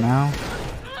sad now.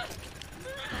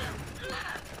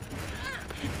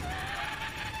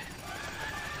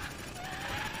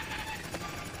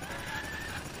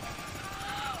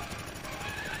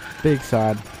 Big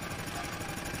sad.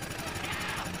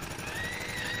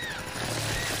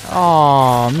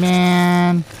 Oh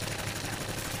man.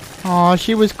 Oh,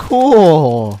 she was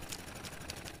cool.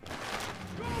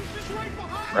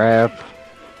 Rip.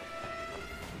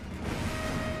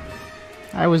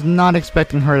 I was not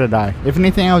expecting her to die. If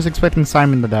anything, I was expecting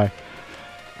Simon to die.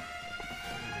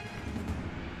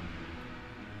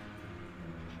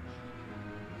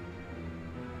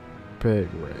 Big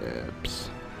rips.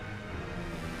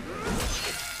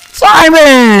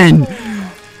 Simon!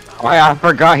 Oh yeah, I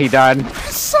forgot he died.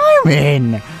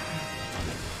 Simon!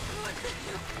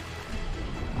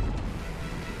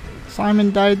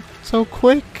 Simon died so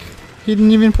quick. He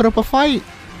didn't even put up a fight.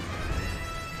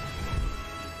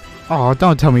 Oh,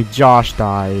 don't tell me Josh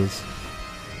dies.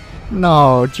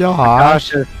 No,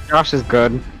 Josh. Josh is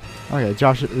good. Okay,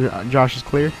 Josh is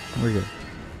clear. We're good.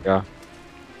 Yeah.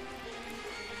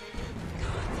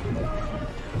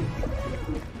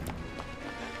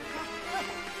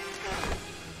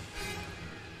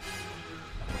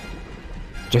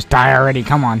 Just die already,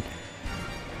 come on.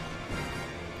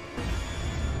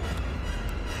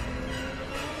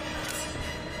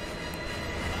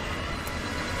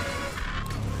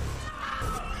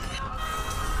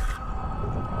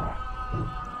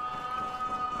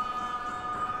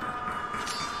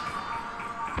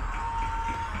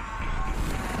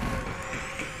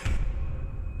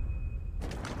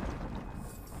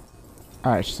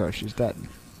 Alright, so she's dead.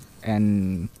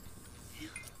 And...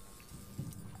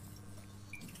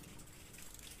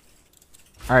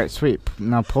 Alright, sweet.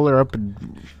 Now pull her up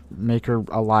and make her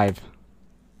alive.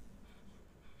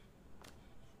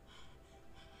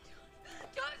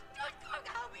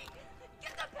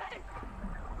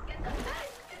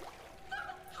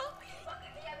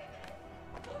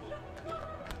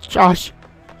 Josh!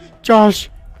 Josh!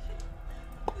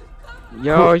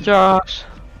 Yo, Josh!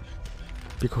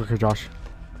 Be quicker, Josh.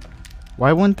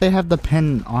 Why wouldn't they have the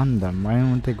pen on them? Why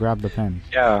wouldn't they grab the pen?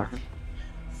 Yeah.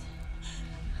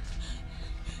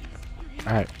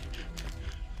 Alright.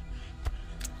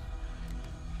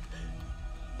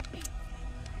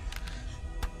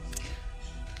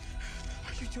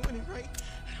 Are you doing it right?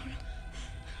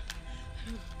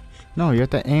 No, you have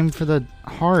to aim for the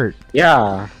heart.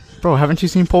 Yeah. Bro, haven't you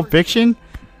seen Pulp Fiction?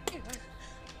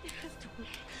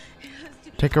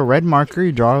 Take a red marker,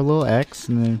 you draw a little X,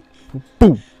 and then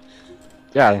boom.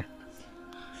 Yeah.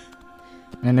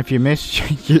 And if you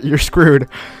miss, you're screwed.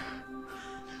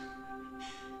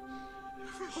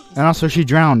 And also, she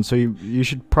drowned, so you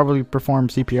should probably perform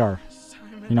CPR.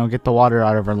 You know, get the water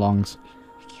out of her lungs.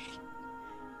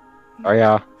 Oh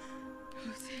yeah.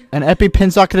 An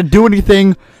EpiPen's not gonna do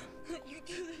anything.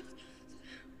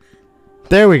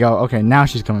 There we go. Okay, now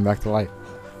she's coming back to life.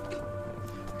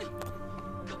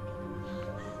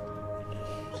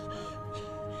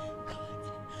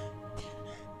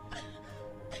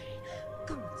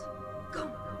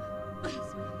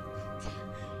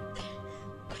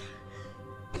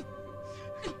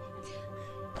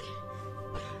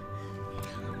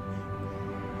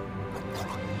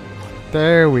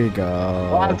 There we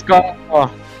go. Let's go.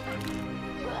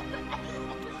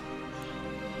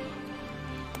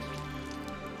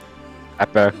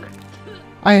 Epic.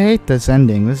 I hate this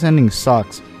ending. This ending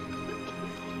sucks.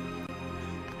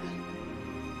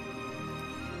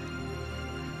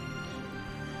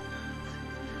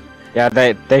 Yeah,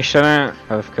 they shouldn't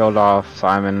have killed off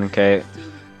Simon and Kate.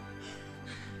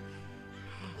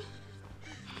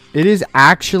 It is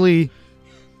actually...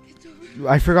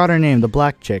 I forgot her name, the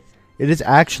black chick. It is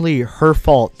actually her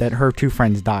fault that her two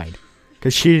friends died.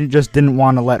 Because she just didn't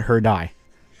want to let her die.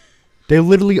 They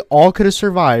literally all could have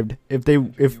survived if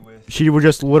she would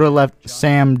just would have left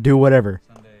Sam do whatever.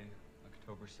 Sunday,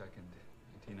 October 2nd,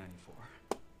 1994.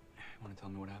 Want to tell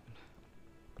me what happened?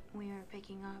 We were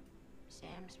picking up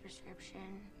Sam's prescription.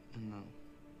 And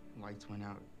the lights went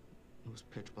out. It was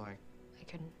pitch black. I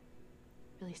couldn't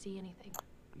really see anything.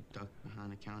 We ducked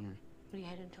behind the counter. We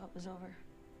hid until it was over.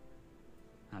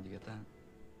 How'd you get that?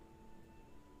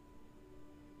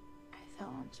 I fell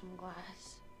on some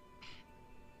glass.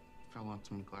 Fell on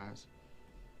some glass.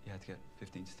 You had to get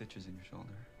 15 stitches in your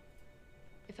shoulder.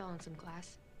 I fell on some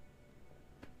glass.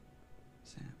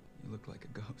 Sam, you look like a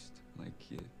ghost. Like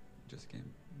you just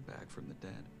came back from the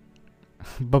dead.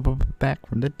 Back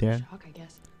from the dead. Shock, I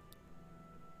guess.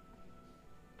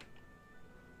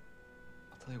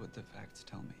 I'll tell you what the facts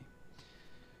tell me.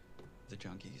 The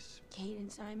junkies. Kate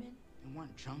and Simon? They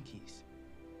weren't junkies.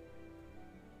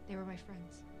 They were my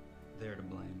friends. They're to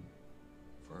blame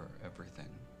for everything.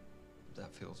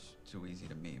 That feels too easy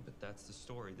to me, but that's the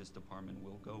story this department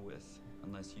will go with,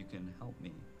 unless you can help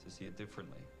me to see it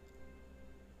differently.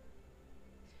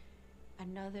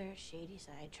 Another Shady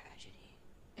Side tragedy.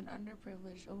 an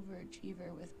underprivileged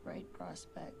overachiever with bright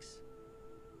prospects.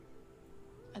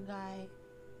 A guy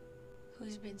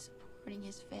who's been supporting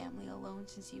his family alone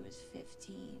since he was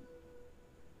 15.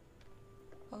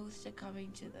 Both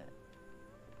succumbing to the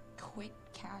quick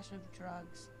cash of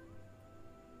drugs.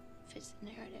 Fits the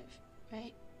narrative,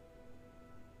 right?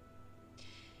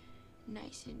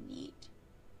 Nice and neat.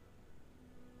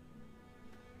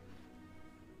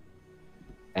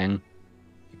 And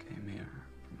You came here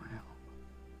for my help.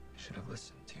 I should have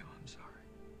listened to you. I'm sorry.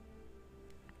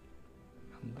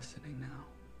 I'm listening now.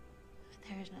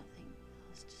 There's nothing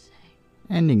else to say.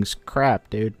 Ending's crap,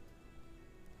 dude.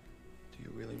 Do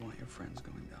you really want your friends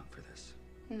going down for this?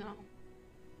 No.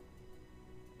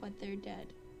 But they're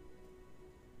dead.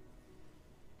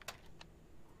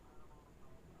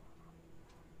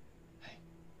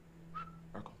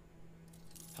 Urkel,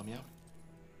 help me out.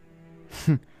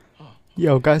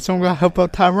 Yo, guys, someone gotta help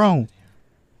out Tyrone.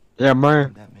 Yeah,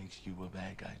 man. That makes you a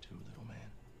bad guy too, little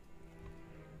man.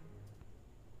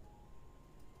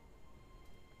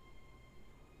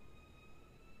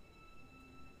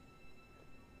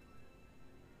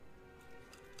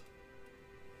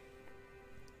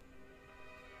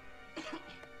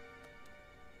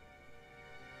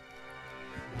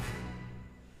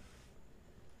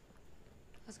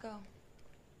 Let's go.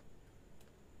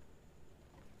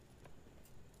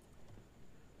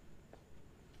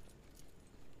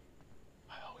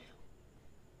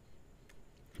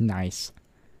 Nice.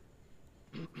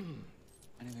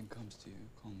 Anything comes to you,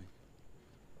 call me.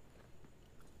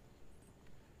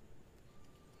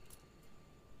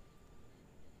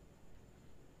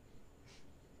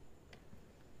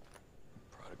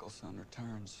 Prodigal son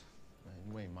returns. Man,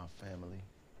 you ain't my family.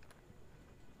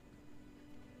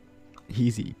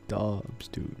 Easy dubs,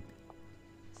 dude.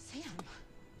 Sam.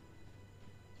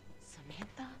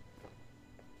 Samantha.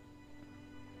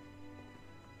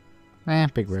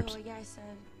 Big rips. So yeah, I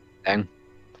said. And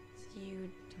See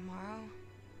you tomorrow.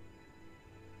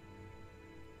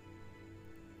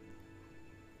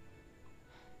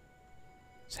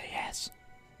 Say yes.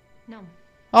 No.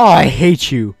 Oh, I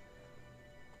hate you.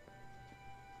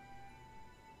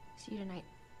 See you tonight.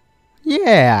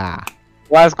 Yeah.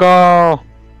 let's go.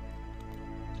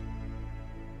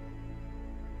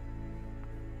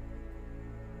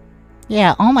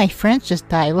 Yeah, all my friends just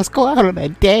died. Let's go out on a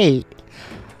date.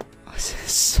 This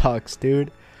sucks,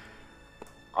 dude.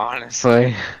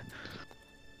 Honestly.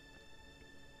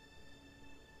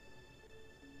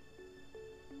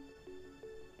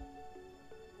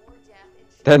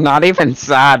 They're not even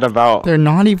sad about. They're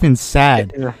not even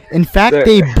sad. Yeah. In fact,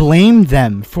 they blamed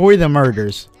them for the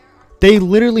murders. They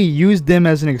literally used them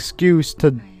as an excuse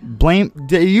to blame.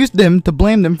 They used them to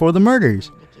blame them for the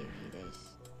murders.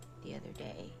 The other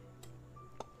day.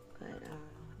 But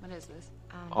what is this?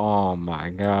 Oh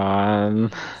my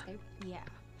god. Yeah,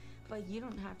 but you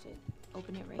don't have to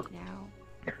open it right now.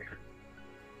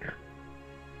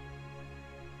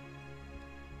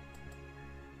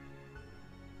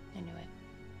 I knew it.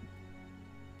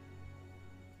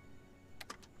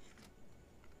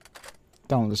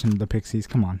 Don't listen to the Pixies.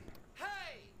 Come on.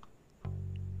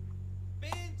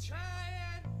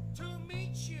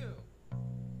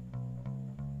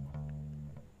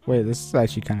 Wait, this is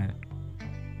actually kind of.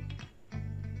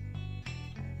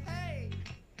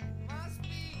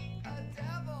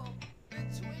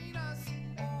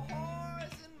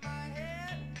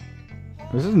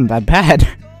 This isn't that bad.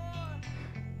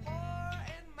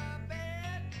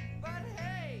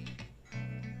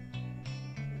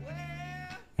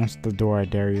 That's the door, I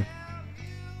dare you.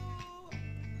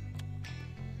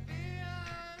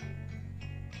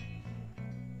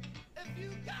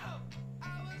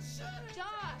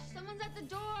 Josh, someone's at the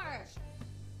door.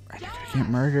 I get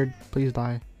murdered. Please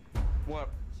die. What?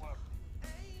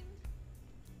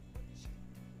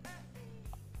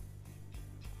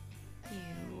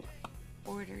 You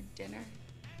ordered dinner?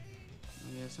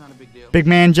 Yeah, it's not a big deal. Big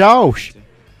man Josh.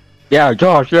 Yeah,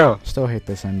 Josh, yeah. Still hate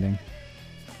this ending.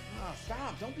 Oh,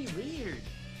 stop. Don't be weird.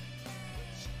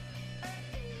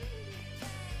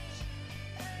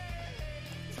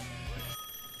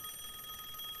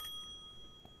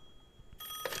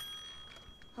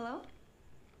 Hello?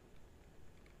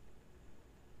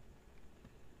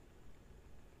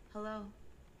 Hello?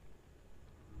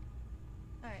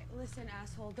 Alright, listen,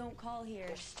 asshole, don't call here.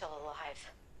 You're still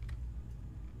alive.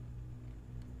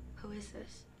 Who is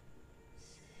this?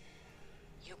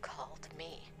 You called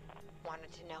me.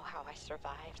 Wanted to know how I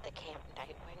survived the Camp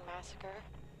Nightwing massacre?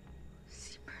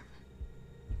 See Berman.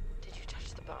 Did you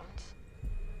touch the bones?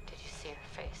 Did you see her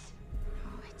face?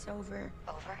 Oh, it's over.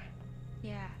 Over?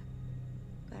 Yeah.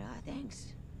 But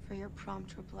thanks for your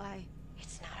prompt reply.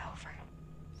 It's not over.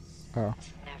 Oh.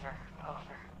 It's never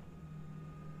over.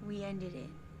 We ended it.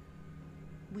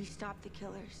 We stopped the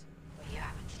killers. Well, you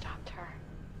haven't stopped her.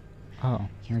 Oh,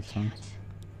 makes sense.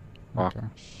 Okay.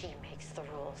 She makes the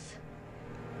rules.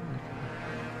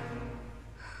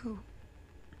 Who?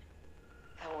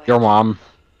 Your mom.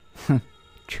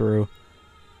 True.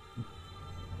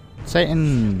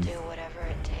 Satan. Do whatever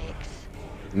it takes.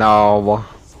 No.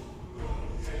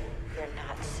 You're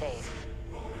not safe.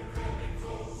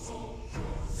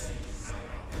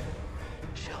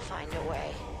 She'll find a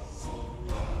way.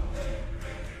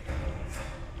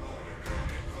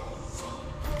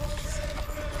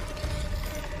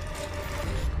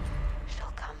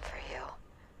 She'll come for you.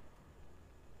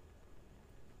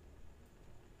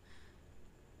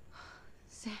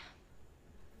 Sam.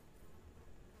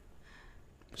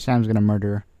 Sam's gonna murder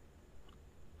her.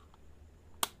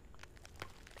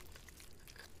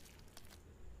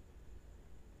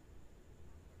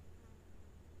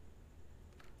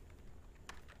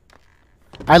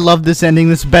 I love this ending.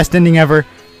 This is the best ending ever.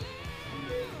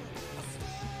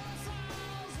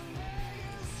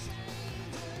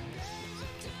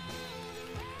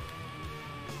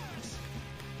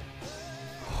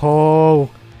 Oh.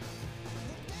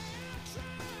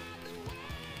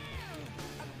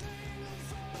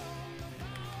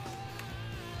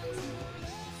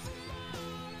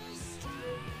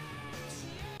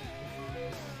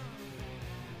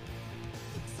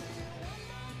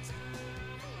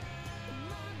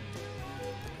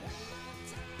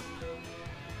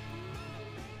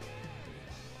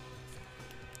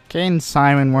 Kane and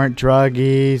Simon weren't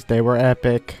druggies. They were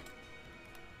epic.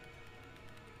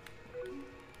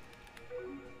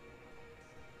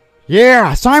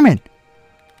 Yeah, Simon!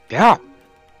 Yeah.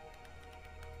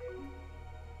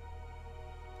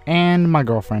 And my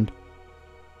girlfriend.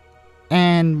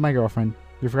 And my girlfriend.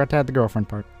 You forgot to add the girlfriend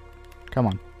part. Come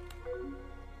on.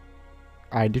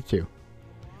 I do too.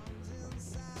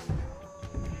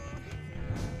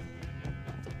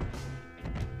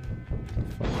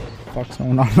 Fuck's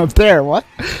going on up there? What?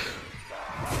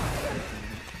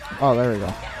 Oh, there we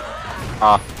go.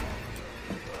 Ah.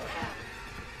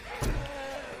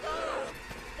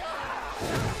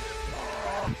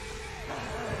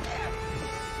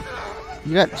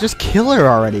 You got just kill her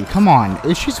already. Come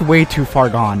on. She's way too far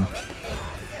gone.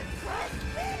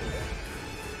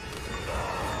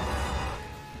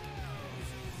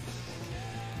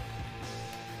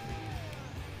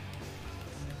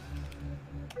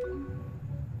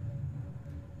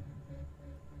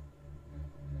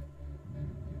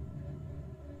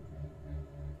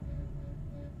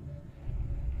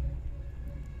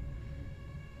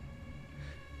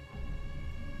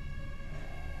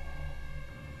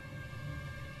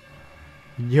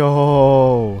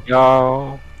 Yo.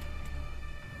 Yo.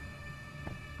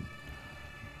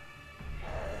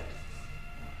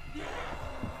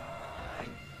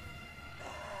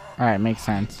 Alright, makes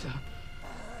sense.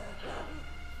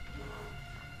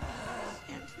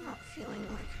 Sam's not feeling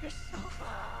like herself.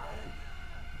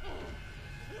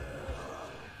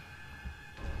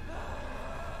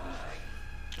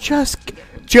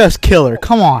 Just kill her.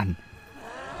 Come on.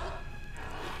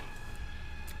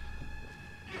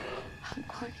 I'm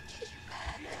going to get you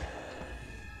back.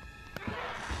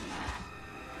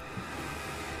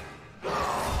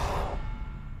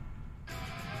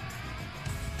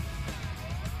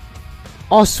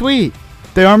 Oh, sweet.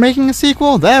 They are making a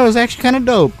sequel? That was actually kind of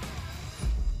dope.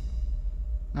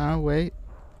 Oh, wait.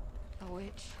 A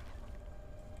witch.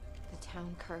 The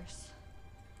town curse.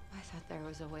 I thought there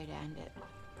was a way to end it.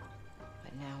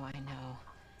 But now I know.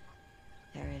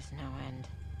 There is no end.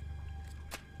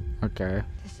 Okay.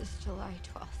 This is July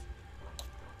 12th.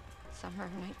 Summer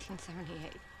of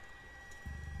 1978.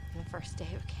 And the first day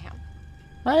of camp.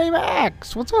 Hey,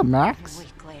 Max. What's up, Max? A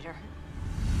week later,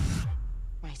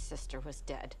 my sister was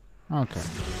dead. Okay.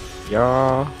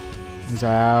 Yo. He's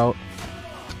out.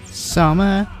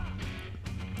 Summer.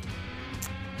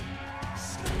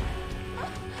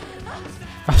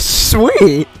 Oh,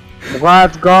 sweet.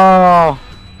 Let's go.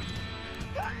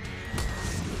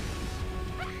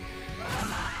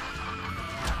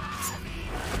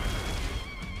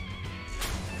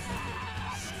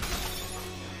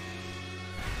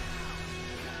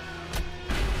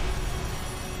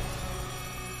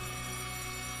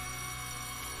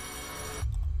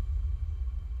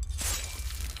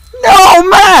 No,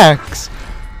 Max!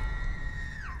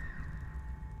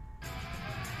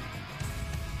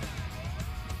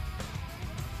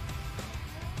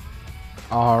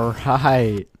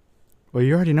 Alright. Well,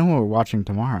 you already know what we're watching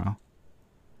tomorrow.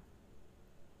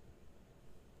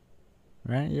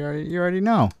 Right? You already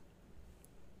know.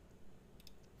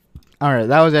 Alright,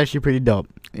 that was actually pretty dope.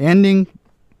 Ending,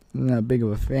 I'm not big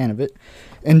of a fan of it.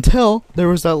 Until there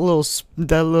was that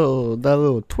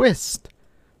little twist.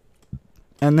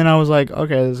 And then I was like,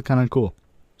 okay, this is kind of cool.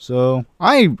 So,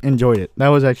 I enjoyed it. That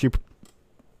was actually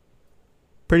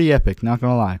pretty epic, not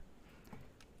gonna lie.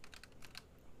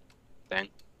 Dang.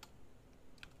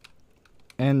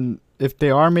 And if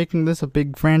they are making this a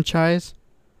big franchise,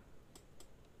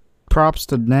 props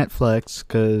to Netflix,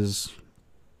 because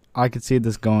I could see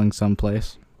this going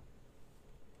someplace.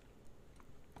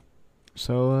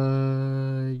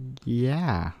 So,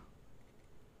 yeah.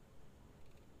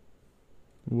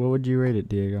 What would you rate it,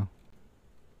 Diego?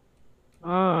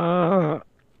 Probably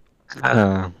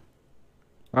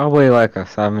like a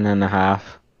 7.5.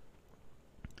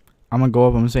 I'm gonna go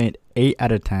up. I'm saying 8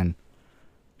 out of 10.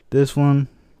 This one,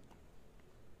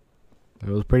 it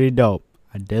was pretty dope.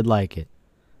 I did like it.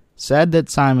 Sad that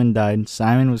Simon died.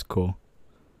 Simon was cool.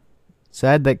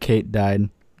 Sad that Kate died.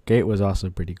 Kate was also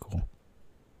pretty cool.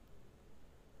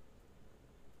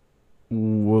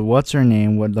 What's her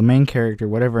name? What the main character,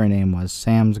 whatever her name was,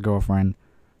 Sam's girlfriend.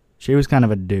 She was kind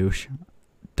of a douche.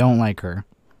 Don't like her.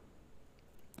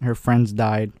 Her friends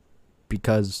died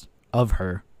because of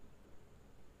her.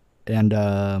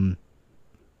 And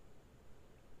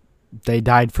they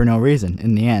died for no reason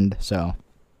in the end, so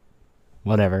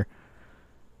whatever.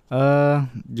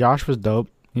 Josh was dope.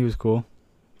 He was cool.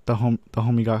 The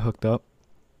homie got hooked up.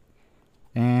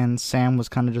 And Sam was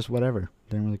kind of just whatever.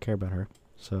 Didn't really care about her.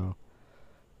 So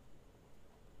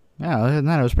yeah, other than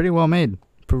that, it was pretty well made.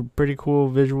 Pretty cool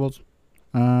visuals.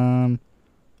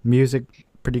 Music,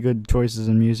 pretty good choices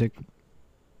in music.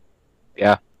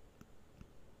 Yeah.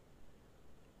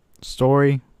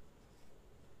 Story,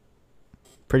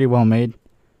 pretty well made.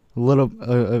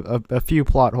 A few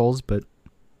plot holes, but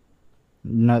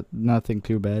nothing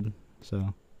too bad.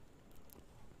 So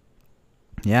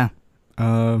yeah.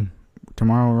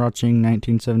 Tomorrow we're watching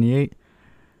 1978,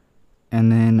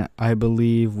 and then I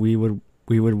believe we would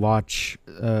watch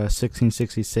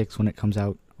 1666 when it comes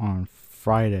out on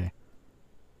Friday.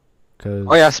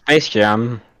 Oh yeah, Space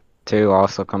Jam 2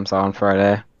 also comes out on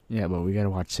Friday. Yeah, but we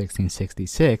gotta watch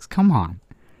 1666. Come on.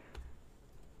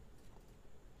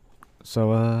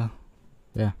 So,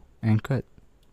 yeah, and cut.